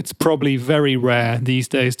produced, it's probably very rare these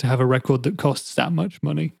days to have a record that costs that much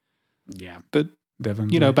money. Yeah, but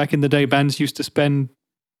definitely. Back in the day, bands used to spend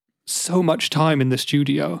so much time in the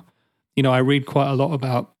studio. I read quite a lot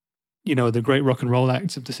about, the great rock and roll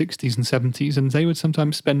acts of the 60s and 70s, and they would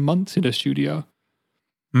sometimes spend months in a studio.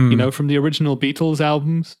 From the original Beatles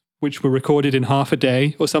albums, which were recorded in half a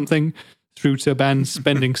day or something, through to bands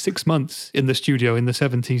spending 6 months in the studio in the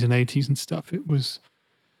 70s and 80s and stuff. It was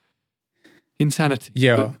insanity.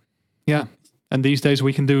 Yeah. Yeah. And these days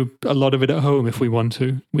we can do a lot of it at home if we want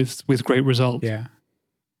to, with great results. Yeah.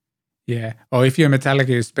 Yeah. Or if you're Metallica,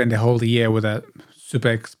 you spend a whole year with a super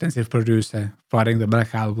expensive producer writing the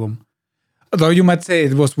Black Album. Although you might say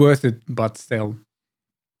it was worth it, but still.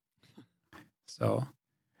 So,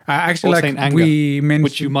 actually, like Anger, we mentioned,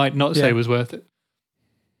 which you might not say was worth it.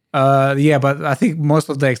 Yeah, but I think most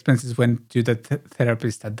of the expenses went to the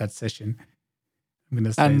therapist at that session.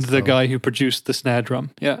 And the guy who produced the snare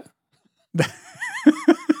drum. Yeah.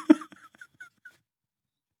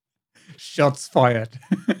 Shots fired.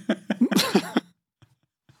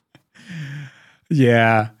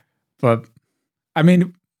 Yeah, but I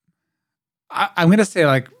mean, I'm gonna say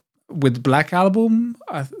like with Black Album,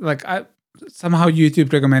 somehow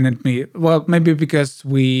YouTube recommended me. Well, maybe because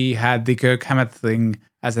we had the Kirk Hammett thing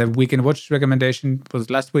as a weekend watch recommendation. It was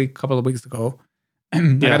last week, a couple of weeks ago. I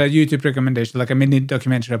got a YouTube recommendation, like a mini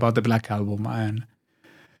documentary about the Black Album, and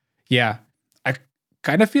yeah, I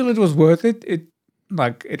kind of feel it was worth it.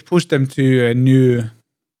 It pushed them to a new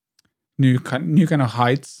kind of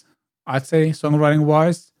heights, I'd say, songwriting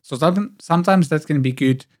wise. So sometimes that can be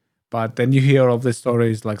good, but then you hear of the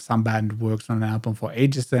stories like some band works on an album for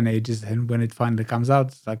ages and ages, and when it finally comes out,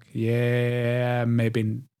 it's like, yeah,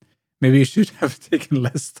 maybe you should have taken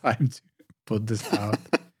less time to put this out.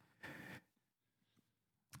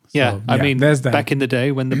 Yeah, I mean, there's that. back in the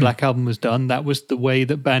day when the Black Album was done, that was the way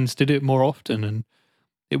that bands did it more often, and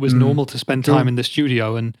it was normal to spend time in the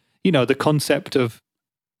studio. And the concept of,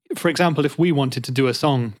 for example, if we wanted to do a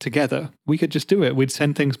song together, we could just do it. We'd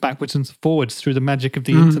send things backwards and forwards through the magic of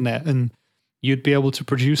the internet, and you'd be able to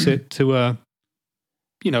produce it to a,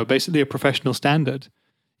 basically a professional standard.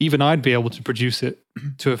 Even I'd be able to produce it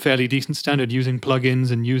to a fairly decent standard using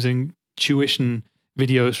plugins and using tuition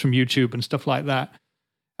videos from YouTube and stuff like that.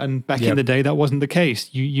 And back in the day, that wasn't the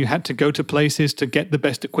case. You had to go to places to get the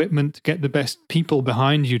best equipment, to get the best people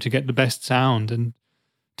behind you, to get the best sound, and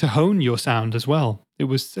to hone your sound as well. It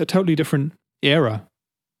was a totally different era.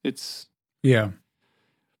 It's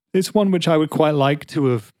one which I would quite like to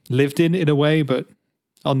have lived in a way, but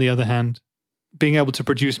on the other hand, being able to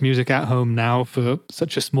produce music at home now for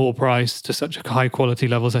such a small price to such high quality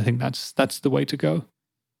levels, I think that's the way to go.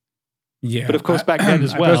 Yeah, but of course, back then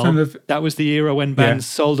as well, that was the era when bands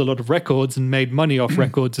sold a lot of records and made money off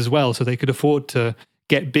records as well, so they could afford to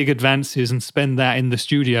get big advances and spend that in the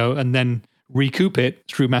studio and then recoup it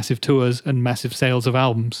through massive tours and massive sales of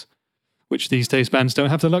albums, which these days bands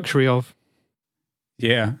don't have the luxury of.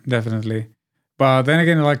 Yeah, definitely. But then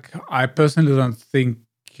again, like, I personally don't think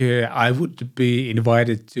I would be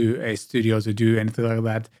invited to a studio to do anything like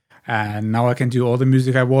that. And now I can do all the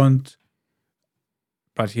music I want,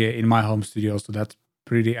 but here in my home studio, so that's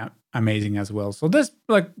pretty amazing as well. So there's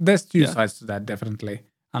two sides to that, definitely.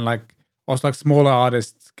 And like also like smaller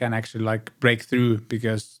artists can actually like break through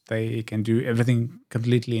because they can do everything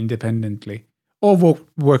completely independently or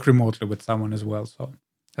work remotely with someone as well. So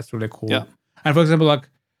that's really cool. Yeah. And for example, like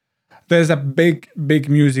there's a big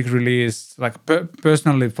music release, like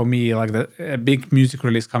personally for me, like a big music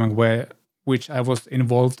release coming which I was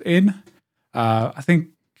involved in. I think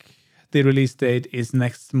the release date is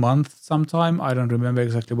next month sometime. I don't remember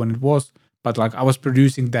exactly when it was, but like I was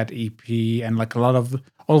producing that EP, and like all of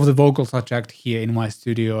the vocals are tracked here in my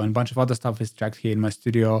studio, and a bunch of other stuff is tracked here in my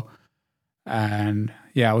studio. And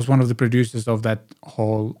yeah, I was one of the producers of that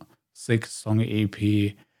whole 6-song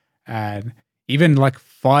EP. And even like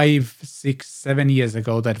 5, 6, 7 years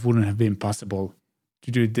ago, that wouldn't have been possible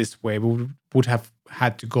to do it this way. We would have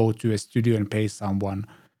had to go to a studio and pay someone.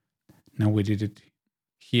 Now we did it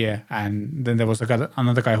here, and then there was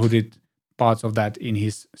another guy who did parts of that in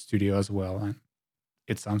his studio as well, and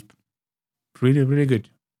it sounds really, really good,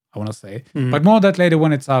 I want to say. But more of that later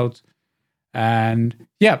when it's out. And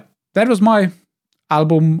yeah, that was my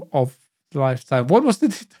album of lifetime. What was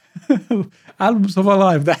the albums of our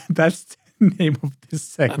life? That's the name of this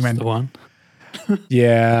segment. That's the one.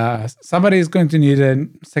 Yeah, somebody is going to need a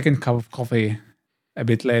second cup of coffee a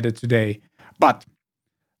bit later today. But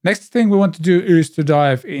next thing we want to do is to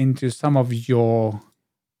dive into some of your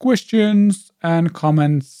questions and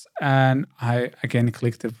comments. And I again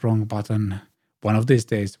clicked the wrong button. One of these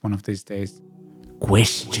days.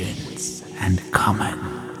 Questions and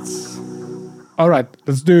comments. All right,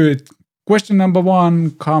 let's do it. Question number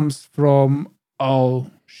 1 comes from, oh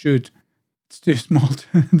shoot, it's too small.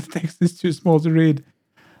 The text is too small to read.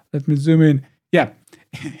 Let me zoom in. Yeah,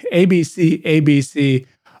 ABC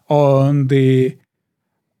on the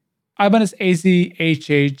Ibanez AC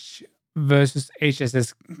HH versus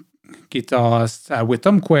HSS guitars with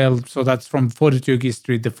Tom Quayle. So that's from 42 Git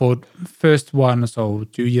Street, the first one. So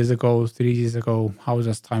 2 years ago, 3 years ago. How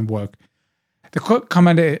does time work? The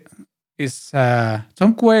comment is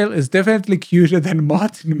Tom Quayle is definitely cuter than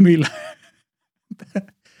Martin Miller.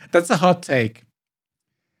 That's a hot take.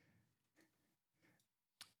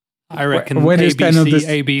 I reckon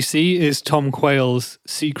ABC is Tom Quayle's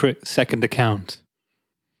secret second account.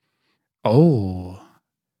 Oh,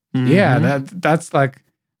 yeah, that's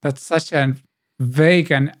such a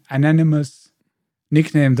vague and anonymous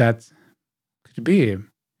nickname that could be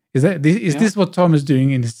him. Is this what Tom is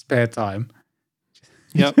doing in his spare time?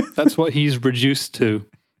 Yep, that's what he's reduced to.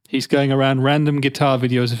 He's going around random guitar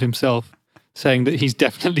videos of himself saying that he's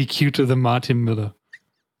definitely cuter than Martin Miller.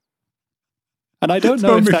 And I don't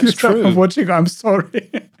know if that's true. I'm watching, I'm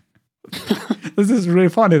sorry. This is really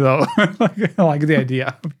funny though. I like the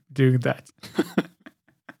idea of doing that.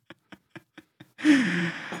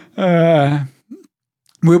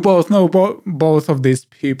 we both know both of these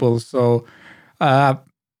people, so I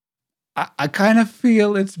kind of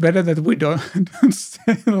feel it's better that we don't,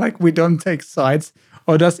 like we don't take sides,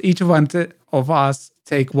 or does each one of us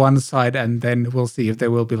take one side, and then we'll see if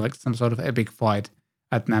there will be like some sort of epic fight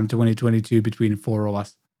at NAMM 2022 between four of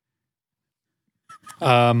us.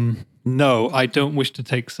 No, I don't wish to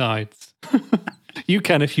take sides. You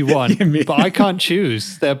can if you want, Yeah, but I can't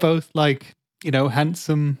choose. They're both like,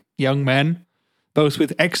 handsome young men, both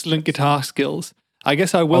with excellent guitar skills. I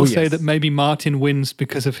guess I will say that maybe Martin wins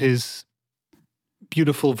because of his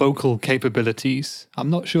beautiful vocal capabilities. I'm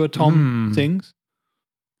not sure Tom sings.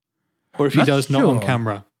 Or if he does, not on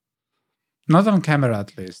camera. Not on camera,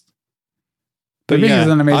 at least. But maybe yeah,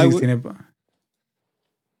 he's an amazing singer.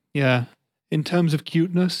 Yeah. In terms of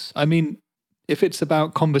cuteness, I mean, if it's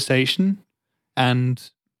about conversation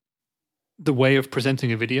and the way of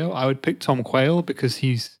presenting a video, I would pick Tom Quayle because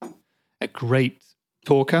he's a great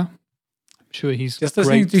talker. I'm sure he's just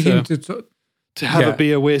great listening to him to have a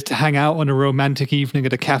beer with, to hang out on a romantic evening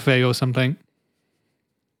at a cafe or something.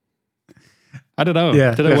 I don't know.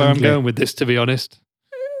 Yeah, I don't know where I'm going with this, to be honest.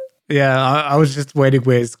 Yeah, I was just waiting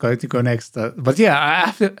where it's going to go next. But yeah,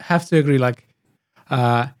 I have to agree. Like,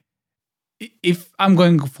 if I'm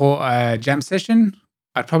going for a jam session,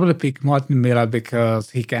 I'd probably pick Martin Miller because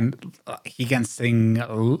he can sing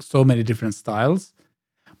so many different styles.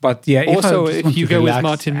 But yeah, also if you go with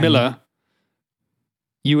Martin Miller,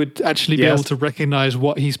 you would actually be able to recognize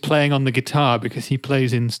what he's playing on the guitar because he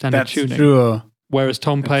plays in standard tuning. That's true. Whereas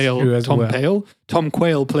Tom Quayle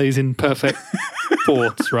plays in perfect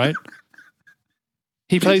fourths, right?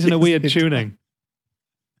 He plays in a weird tuning,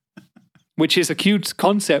 which is a cute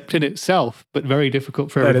concept in itself, but very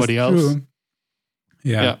difficult for everybody else.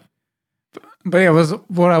 Yeah. But yeah,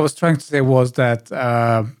 what I was trying to say was that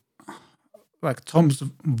like Tom's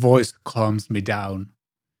voice calms me down.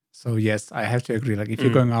 So yes, I have to agree. Like if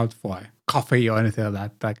you're going out for a coffee or anything like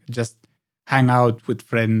that, like just hang out with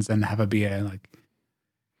friends and have a beer, like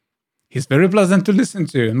he's very pleasant to listen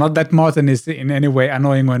to. Not that Martin is in any way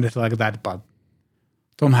annoying or anything like that, but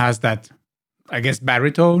Tom has that, I guess,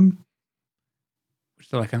 baritone, which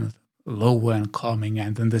is like kind of lower and calming,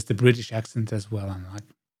 and then there's the British accent as well. And like,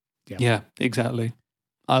 yeah, exactly.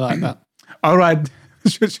 I like that. All right,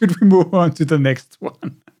 should we move on to the next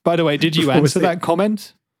one? By the way, did you answer that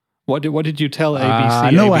comment? What did you tell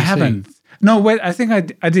ABC? No, ABC? I haven't. No, wait, I think I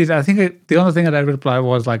did. I think the only thing that I replied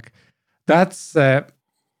was like, that's, I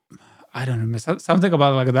don't know, something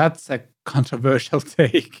about like, that's a controversial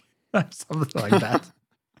take. Something like that.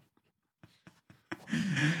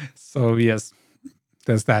 So, yes,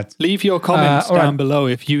 there's that. Leave your comments down below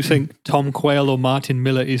if you think Tom Quayle or Martin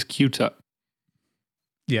Miller is cuter.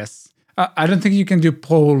 Yes. I don't think you can do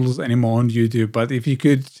polls anymore on YouTube, but if you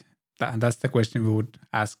could, that's the question we would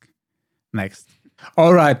ask next.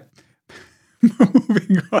 All right.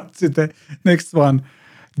 Moving on to the next one.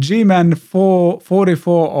 G-Man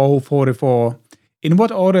 44044. In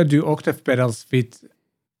what order do octave pedals fit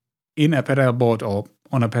in a pedal board or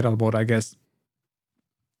on a pedal board, I guess?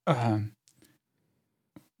 What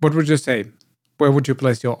would you say? Where would you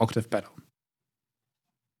place your octave pedal?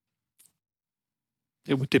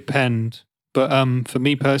 It would depend. But for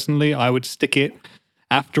me personally, I would stick it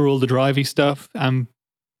after all the drivey stuff and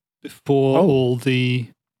before all the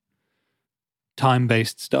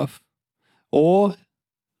time-based stuff. Or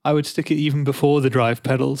I would stick it even before the drive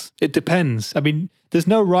pedals. It depends. I mean, there's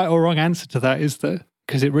no right or wrong answer to that, is there?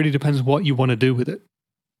 Because it really depends what you want to do with it.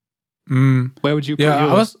 Where would you put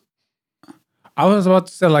yours? I was about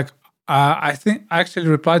to say, like, I think I actually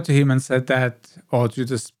replied to him and said that, or to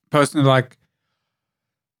this person, like,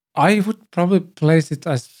 I would probably place it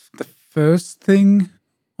as the first thing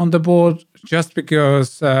on the board, just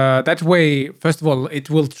because that way, first of all, it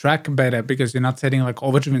will track better because you're not setting like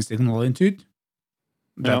overdriven signal into it.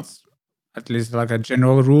 That's at least like a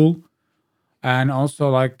general rule. And also,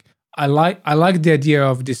 like, I like the idea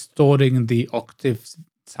of distorting the octave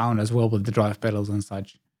sound as well with the drive pedals and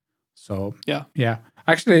such. So yeah.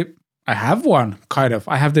 Actually, I have one kind of.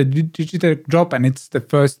 I have the digital drop, and it's the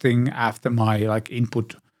first thing after my like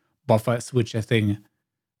input buffer switcher thing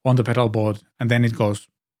on the pedal board, and then it goes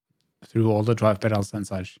through all the drive pedals and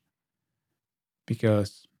such.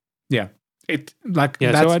 Because it like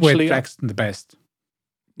that's so actually, where it tracks the best.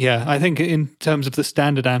 Yeah, I think in terms of the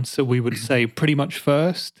standard answer, we would say pretty much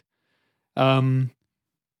first. There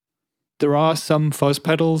are some fuzz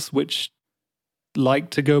pedals which like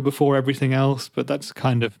to go before everything else, but that's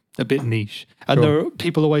kind of a bit niche. And there are,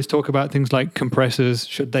 people always talk about things like compressors.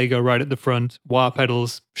 Should they go right at the front? Wah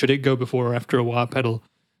pedals. Should it go before or after a wah pedal?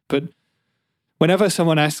 But Whenever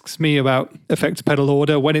someone asks me about effects pedal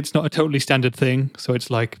order, when it's not a totally standard thing, so it's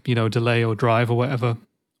like, delay or drive or whatever,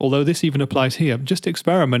 although this even applies here, just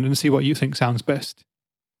experiment and see what you think sounds best.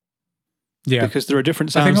 Yeah. Because there are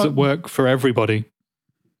different sounds that work for everybody.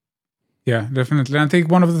 Yeah, definitely. I think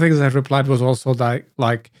one of the things I replied was also that,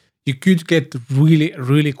 like, you could get really,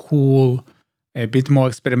 really cool, a bit more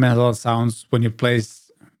experimental sounds when you place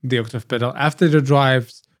the octave pedal after the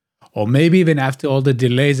drives, or maybe even after all the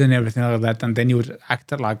delays and everything like that. And then you would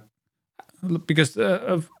act like, because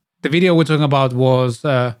the video we're talking about was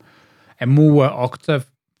a mover octave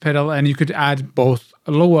pedal, and you could add both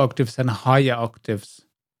lower octaves and higher octaves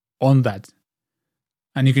on that.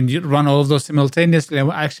 And you can run all of those simultaneously.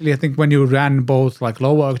 Actually, I think when you ran both like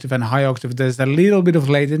lower octave and high octave, there's a little bit of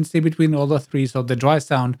latency between all the three. So the dry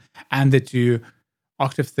sound and the two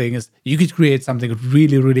octave things, you could create something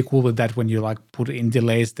really, really cool with that when you like put in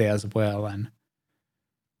delays there as well and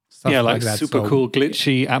stuff like that. Super cool,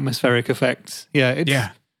 glitchy atmospheric effects.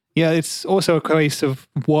 It's also a case of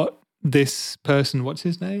what this person, what's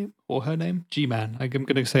his name or her name? G-Man. I'm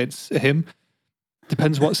going to say it's him.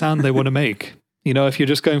 Depends what sound they want to make. If you're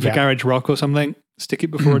just going for garage rock or something, stick it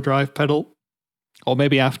before a drive pedal, or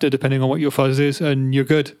maybe after, depending on what your fuzz is, and you're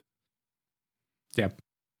good. Yep.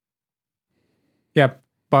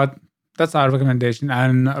 But that's our recommendation,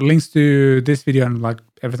 and links to this video and like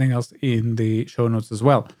everything else in the show notes as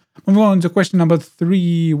well. Moving on to question number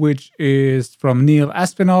 3, which is from Neil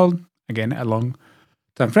Aspinall, again a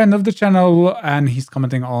long-time friend of the channel, and he's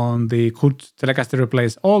commenting on the could Telecaster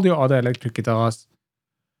replace all your other electric guitars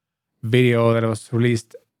video that was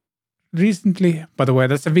released recently. By the way,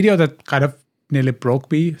 that's a video that kind of nearly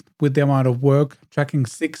broke me with the amount of work, tracking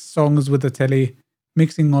 6 songs with the telly,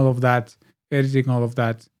 mixing all of that, editing all of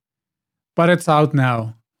that. But it's out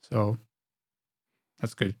now, so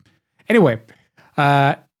that's good. Anyway,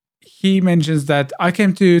 he mentions that I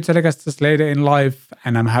came to Telecasters later in life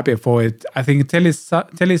and I'm happy for it. I think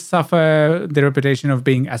tellies suffer the reputation of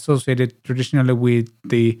being associated traditionally with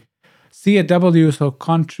the CAW, so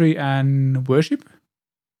country and worship?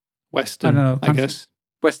 Western, I don't know, I guess.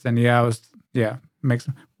 Western, makes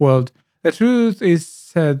world. The truth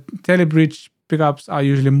is telly bridge pickups are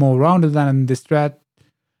usually more rounded than the Strat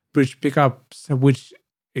bridge pickups, which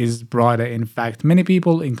is broader. In fact, many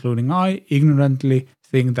people, including I, ignorantly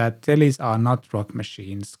think that tellies are not rock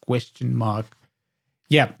machines, ?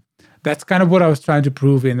 Yeah, that's kind of what I was trying to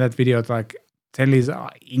prove in that video. Like, tellies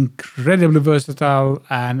are incredibly versatile,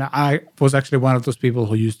 and I was actually one of those people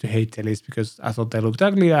who used to hate tellies because I thought they looked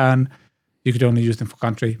ugly and you could only use them for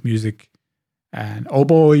country music. And oh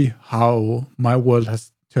boy, how my world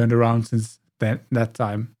has turned around since that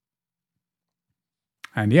time.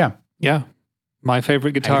 And yeah, my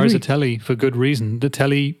favorite guitar is a telly for good reason. The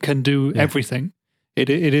telly can do everything. It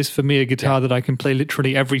is for me a guitar that I can play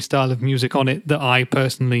literally every style of music on it that I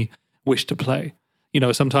personally wish to play.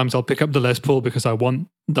 Sometimes I'll pick up the Les Paul because I want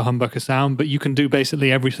the humbucker sound, but you can do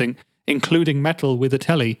basically everything, including metal with a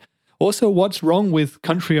telly. Also, what's wrong with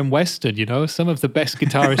country and western? Some of the best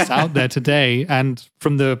guitarists out there today and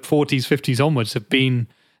from the 40s, 50s onwards have been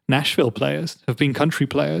Nashville players, have been country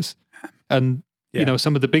players. And,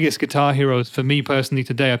 some of the biggest guitar heroes for me personally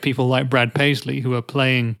today are people like Brad Paisley, who are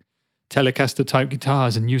playing Telecaster type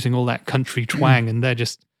guitars and using all that country twang. And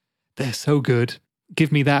they're so good.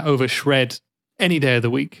 Give me that over shred any day of the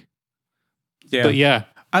week. Yeah.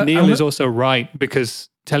 But Neil is also right, because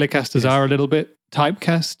Telecasters are a little bit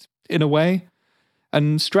typecast in a way,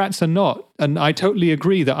 and Strats are not. And I totally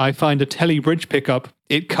agree that I find a telly bridge pickup,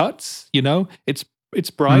 it cuts, it's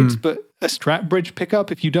bright, but a Strat bridge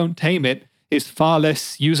pickup, if you don't tame it, is far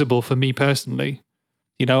less usable for me personally.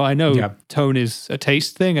 I know tone is a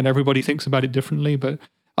taste thing and everybody thinks about it differently, but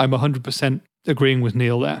I'm 100% agreeing with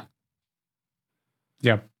Neil there.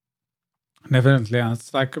 Yeah. Definitely,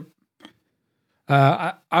 it's like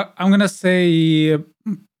I'm gonna say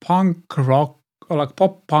punk rock or like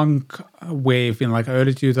pop punk wave in like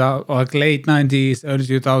early 2000 or like late 90s, early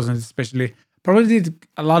 2000s, especially. Probably did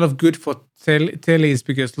a lot of good for tellies,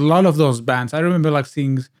 because a lot of those bands, I remember like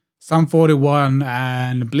seeing Sum 41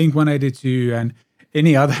 and Blink 182 and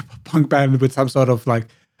any other punk band with some sort of like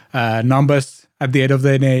numbers at the end of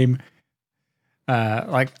their name.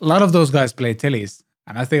 Like a lot of those guys play tellies.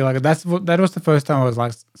 And I think like that was the first time I was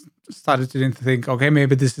like started to think, okay,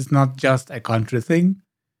 maybe this is not just a country thing.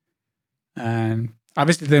 And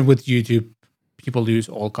obviously then with YouTube, people use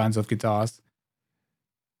all kinds of guitars.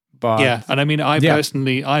 But and I mean, I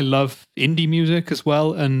personally, I love indie music as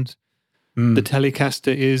well. And the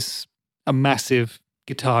Telecaster is a massive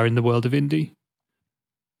guitar in the world of indie.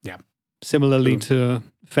 Yeah. Similarly to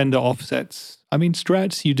Fender offsets. I mean,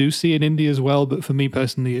 Strats you do see in indie as well, but for me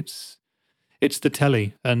personally, it's the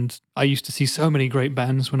telly. And I used to see so many great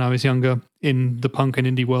bands when I was younger in the punk and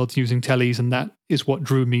indie worlds using tellies, and that is what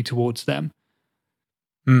drew me towards them.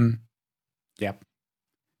 Yep.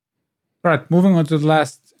 Right, moving on to the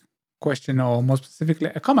last question, or more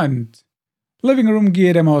specifically, a comment. Living Room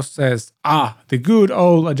Gear Demo says, the good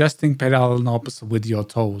old adjusting pedal knobs with your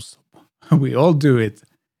toes. We all do it.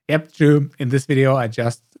 Yep, true. In this video, I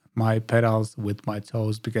adjust my pedals with my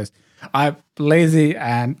toes because I'm lazy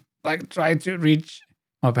and try to reach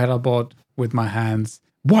my pedal board with my hands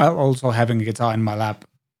while also having a guitar in my lap.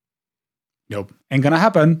 Nope, ain't gonna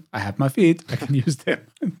happen. I have my feet. I can use them.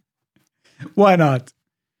 Why not?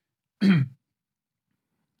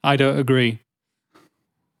 I don't agree.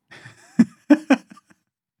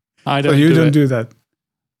 I don't. So you don't do that.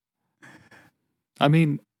 I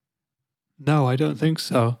mean, no, I don't think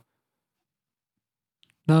so.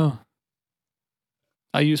 No.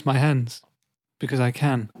 I use my hands because I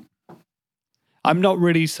can. I'm not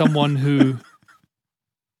really someone who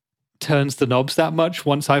turns the knobs that much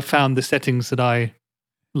once I've found the settings that I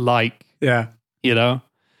like. Yeah. You know?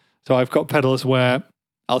 So I've got pedals where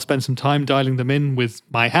I'll spend some time dialing them in with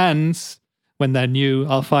my hands. When they're new,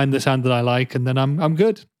 I'll find the sound that I like, and then I'm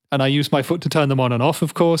good. And I use my foot to turn them on and off,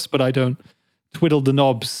 of course, but I don't twiddle the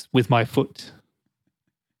knobs with my foot.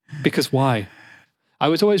 Because why? I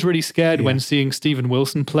was always really scared when seeing Steven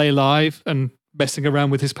Wilson play live and messing around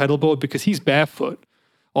with his pedal board because he's barefoot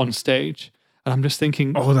on stage. And I'm just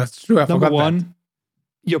thinking, oh, that's true. I number forgot one, that.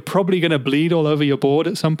 You're probably going to bleed all over your board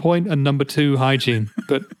at some point. And number two, hygiene.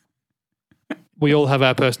 But we all have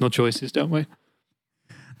our personal choices, don't we?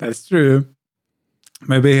 That's true.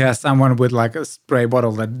 Maybe he has someone with a spray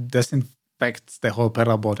bottle that disinfects the whole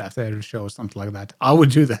pedal board after every show or something like that. I would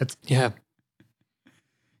do that. Yeah.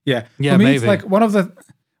 Yeah. Yeah, for me, maybe. it's one of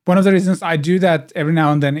the reasons I do that every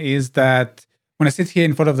now and then is that when I sit here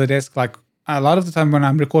in front of the desk, a lot of the time when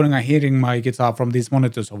I'm recording, I'm hearing my guitar from these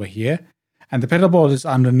monitors over here, and the pedal board is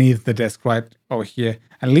underneath the desk right over here,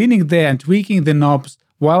 and leaning there and tweaking the knobs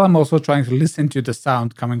while I'm also trying to listen to the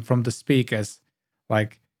sound coming from the speakers.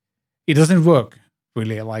 It doesn't work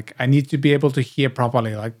really. I need to be able to hear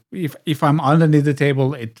properly. If I'm underneath the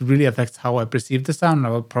table, it really affects how I perceive the sound. I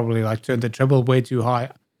will probably turn the treble way too high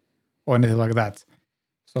or anything like that.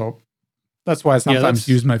 So that's why I sometimes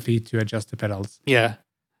use my feet to adjust the pedals. Yeah.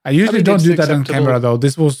 I usually don't do that on camera, though.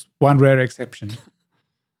 This was one rare exception.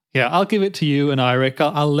 Yeah, I'll give it to you and Eirik.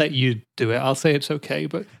 I'll let you do it. I'll say it's okay.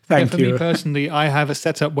 But Thank for you. me personally, I have a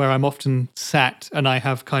setup where I'm often sat and I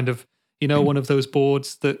have kind of, one of those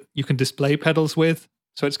boards that you can display pedals with.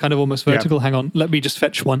 So it's kind of almost vertical. Hang on. Let me just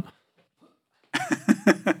fetch one.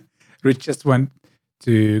 Rich just went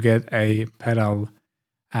to get a pedal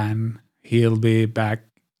and he'll be back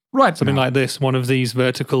right Something now. like this. One of these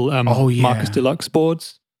vertical Marcus Deluxe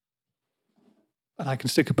boards. And I can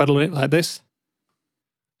stick a pedal in it like this.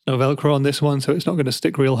 No Velcro on this one, so it's not going to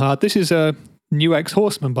stick real hard. This is a New X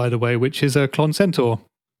Horseman, by the way, which is a Clon Centaur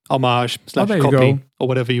homage / copy or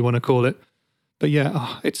whatever you want to call it. But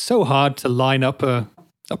yeah, it's so hard to line up a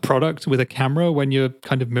product with a camera when you're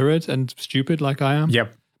kind of mirrored and stupid like I am.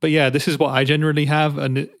 Yep. But yeah, this is what I generally have,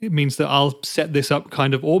 and it means that I'll set this up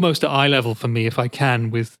kind of almost at eye level for me if I can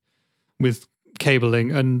with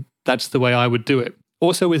cabling, and that's the way I would do it.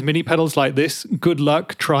 Also with mini pedals like this, good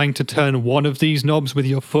luck trying to turn one of these knobs with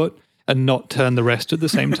your foot and not turn the rest at the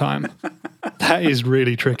same time. That is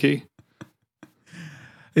really tricky.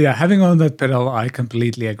 Yeah, having on that pedal, I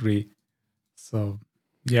completely agree. So,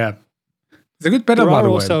 yeah. It's a good pedal, by the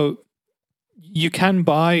way. Also, you can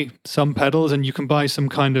buy some pedals and you can buy some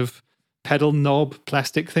kind of pedal knob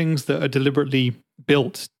plastic things that are deliberately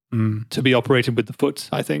built to be operated with the foot,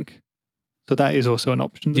 I think. So that is also an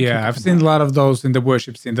option. Yeah, I've seen a lot of those in the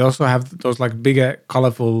worship scene. They also have those bigger,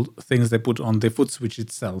 colorful things they put on the foot switch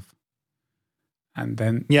itself. And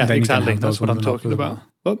then exactly. That's what I'm talking about.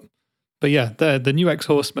 But yeah, the New X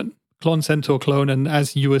Horseman, Clon Centaur clone, and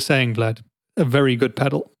as you were saying, Vlad, a very good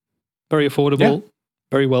pedal. Very affordable,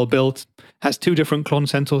 very well built. Has 2 different Clon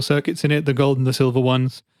Centaur circuits in it, the gold and the silver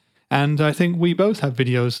ones. And I think we both have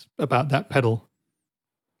videos about that pedal.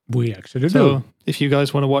 We actually do. So if you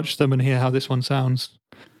guys want to watch them and hear how this one sounds,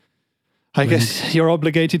 I guess you're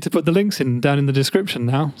obligated to put the links down in the description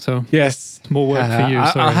now. So yes, more work for you.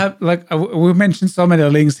 I have we mentioned so many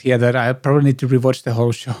links here that I probably need to rewatch the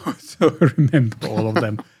whole show to remember all of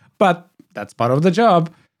them. But that's part of the job.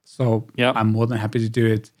 So I'm more than happy to do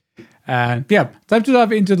it. And time to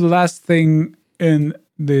dive into the last thing in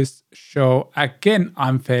this show. Again,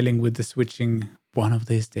 I'm failing with the switching one of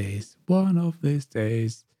these days.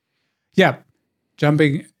 Yeah,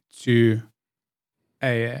 jumping to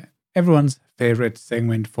everyone's favorite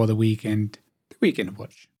segment for the weekend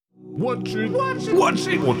watch. Watch it.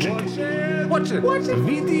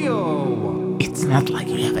 Video. It's not like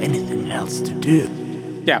you have anything else to do.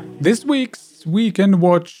 Yeah, this week's weekend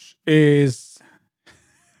watch is.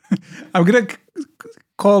 I'm gonna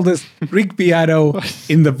call this Rick Beato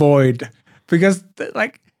in the void because,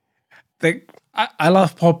 I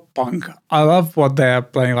love pop punk. I love what they're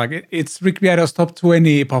playing. Like it's Rick Beato's top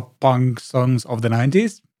 20 pop punk songs of the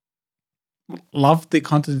 90s. Love the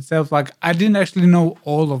content itself. Like I didn't actually know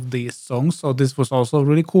all of these songs, so this was also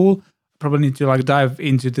really cool. Probably need to dive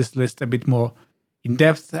into this list a bit more in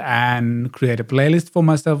depth and create a playlist for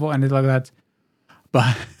myself or anything like that.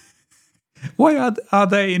 But why are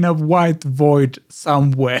they in a white void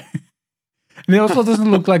somewhere? And it also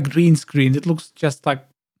doesn't look like green screen. It looks just like,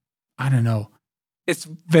 I don't know. It's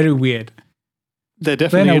very weird. They're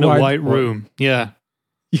definitely in a white room. Yeah.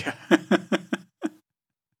 Yeah.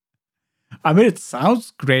 I mean, it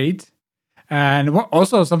sounds great. And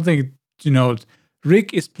also something to note,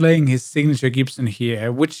 Rick is playing his signature Gibson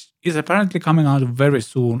here, which is apparently coming out very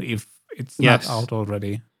soon if it's not out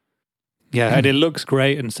already. Yeah, and it looks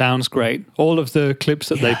great and sounds great. All of the clips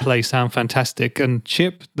that they play sound fantastic. And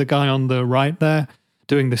Chip, the guy on the right there,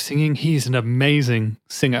 doing the singing, he's an amazing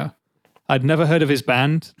singer. I'd never heard of his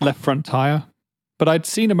band, Left Front Tire, but I'd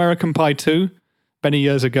seen American Pie 2 many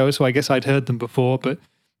years ago, so I guess I'd heard them before. But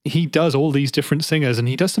he does all these different singers, and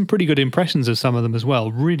he does some pretty good impressions of some of them as well.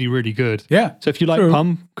 Really, really good. Yeah. So if you like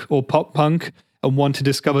punk or pop punk and want to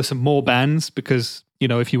discover some more bands, because,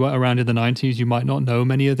 if you were around in the 90s, you might not know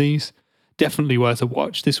many of these, definitely worth a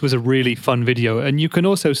watch. This was a really fun video. And you can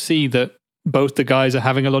also see that both the guys are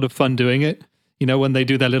having a lot of fun doing it. When they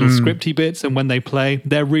do their little scripty bits and when they play,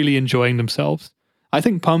 they're really enjoying themselves. I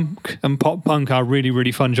think punk and pop punk are really,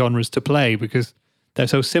 really fun genres to play because they're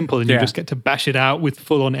so simple and you just get to bash it out with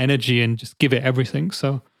full on energy and just give it everything.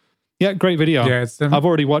 So, yeah, great video. Yeah, I've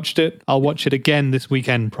already watched it. I'll watch it again this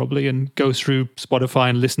weekend probably and go through Spotify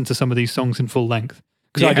and listen to some of these songs in full length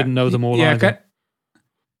because I didn't know them all either.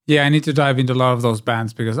 I need to dive into a lot of those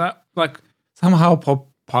bands because somehow pop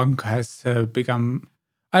punk has become,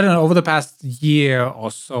 I don't know, over the past year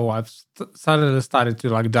or so, I've started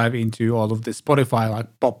to dive into all of the Spotify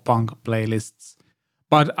pop punk playlists.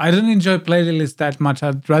 But I don't enjoy playlists that much.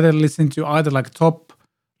 I'd rather listen to either top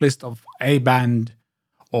list of a band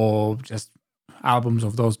or just albums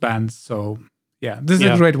of those bands. So yeah, this is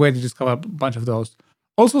a great way to discover a bunch of those.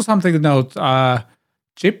 Also something to note,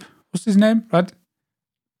 Chip, what's his name, right?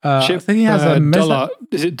 Chip, I think he has a Dullard.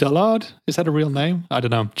 Is it Dullard? Is that a real name? I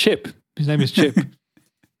don't know. Chip. His name is Chip.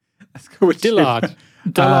 Let's go with Dillard. Chip.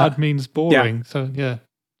 Dullard means boring. Yeah. So yeah,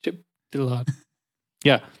 Chip Dillard.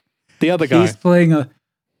 Yeah. The other guy. He's playing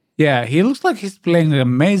he looks like he's playing a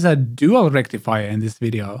Mesa dual rectifier in this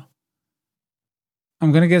video.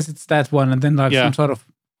 I'm gonna guess it's that one, and then some sort of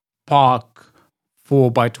Park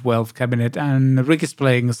 4x12 cabinet, and Rick is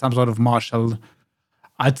playing some sort of Marshall.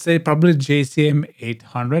 I'd say probably JCM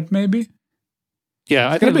 800 maybe. Yeah,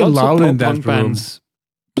 I it's think gonna be loud in that punk room. Bands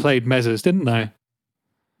played Mezzas, didn't they?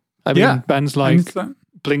 I mean, bands like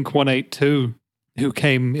Blink 182, who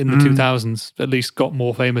came in the 2000s, at least got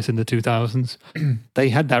more famous in the 2000s. They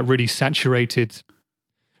had that really saturated,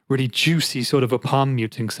 really juicy sort of a palm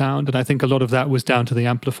muting sound, and I think a lot of that was down to the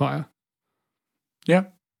amplifier. Yeah,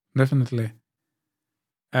 definitely.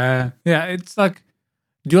 It's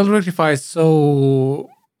dual rectifier is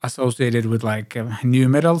so associated with a new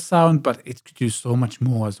metal sound, but it could do so much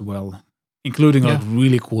more as well, including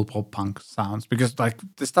really cool pop punk sounds, because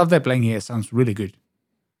the stuff they're playing here sounds really good.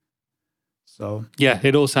 So yeah,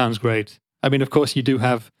 it all sounds great. I mean, of course, you do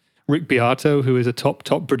have Rick Beato, who is a top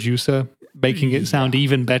producer, making it sound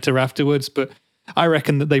even better afterwards. But I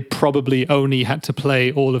reckon that they probably only had to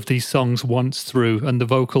play all of these songs once through, and the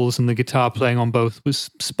vocals and the guitar playing on both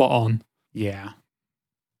was spot on. Yeah,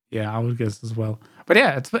 I would guess as well. But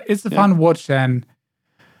yeah, it's a fun watch, and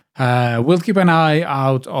we'll keep an eye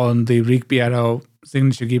out on the Rick Beato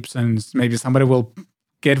signature Gibsons. Maybe somebody will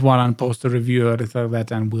get one and post a review or anything like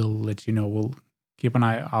that, and we'll let you know. We'll keep an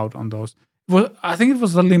eye out on those. Well, I think it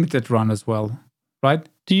was a limited run as well, right?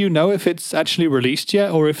 Do you know if it's actually released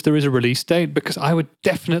yet or if there is a release date? Because I would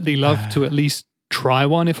definitely love to at least try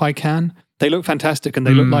one if I can. They look fantastic, and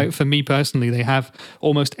they look like, for me personally, they have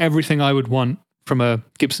almost everything I would want from a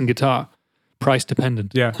Gibson guitar, price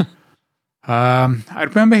dependent. Yeah. I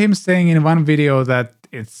remember him saying in one video that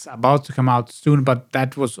it's about to come out soon, but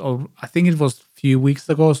that was I think it was a few weeks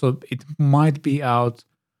ago, so it might be out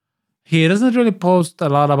He doesn't really post a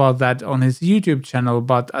lot about that on his YouTube channel,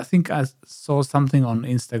 but I think I saw something on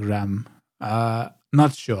Instagram.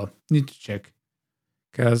 Not sure. Need to check.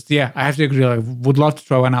 Because, yeah, I have to agree. Like, would love to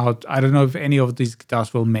try one out. I don't know if any of these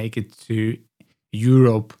guitars will make it to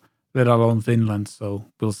Europe, let alone Finland. So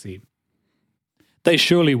we'll see. They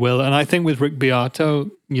surely will. And I think with Rick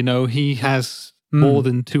Beato, he has more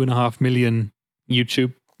than 2.5 million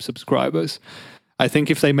YouTube subscribers. I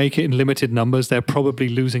think if they make it in limited numbers, they're probably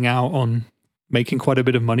losing out on making quite a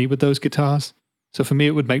bit of money with those guitars. So for me,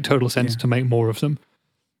 it would make total sense to make more of them.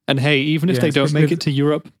 And hey, even if they don't make it to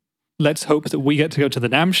Europe, let's hope that we get to go to the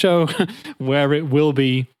NAMM show where it will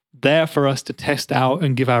be there for us to test out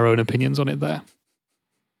and give our own opinions on it there.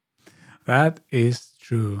 That is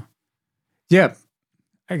true. Yeah.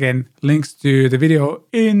 Again, links to the video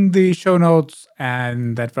in the show notes.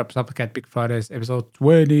 And that wraps up CatPick Fridays episode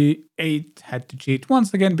 28. Had to cheat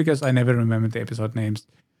once again because I never remember the episode names.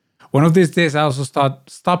 One of these days I also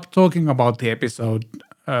stop talking about the episode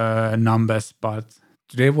numbers, but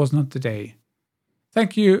today was not the day.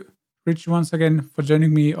 Thank you, Rich, once again for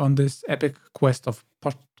joining me on this epic quest of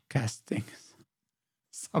podcasting.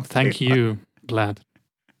 Thank you, Vlad.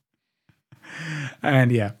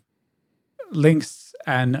 And yeah, links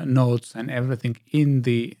and notes and everything in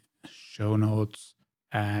the show notes.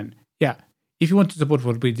 And yeah, if you want to support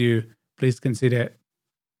what we do, please consider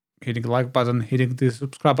hitting the like button, hitting the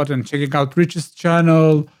subscribe button, checking out Rich's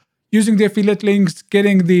channel, using the affiliate links,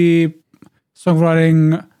 getting the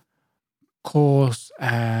songwriting course.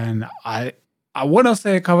 And I want to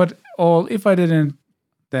say I covered all. If I didn't,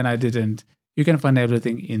 then I didn't. You can find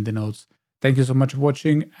everything in the notes. Thank you so much for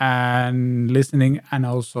watching and listening, and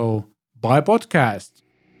also bye podcast.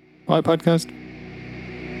 Bye podcast.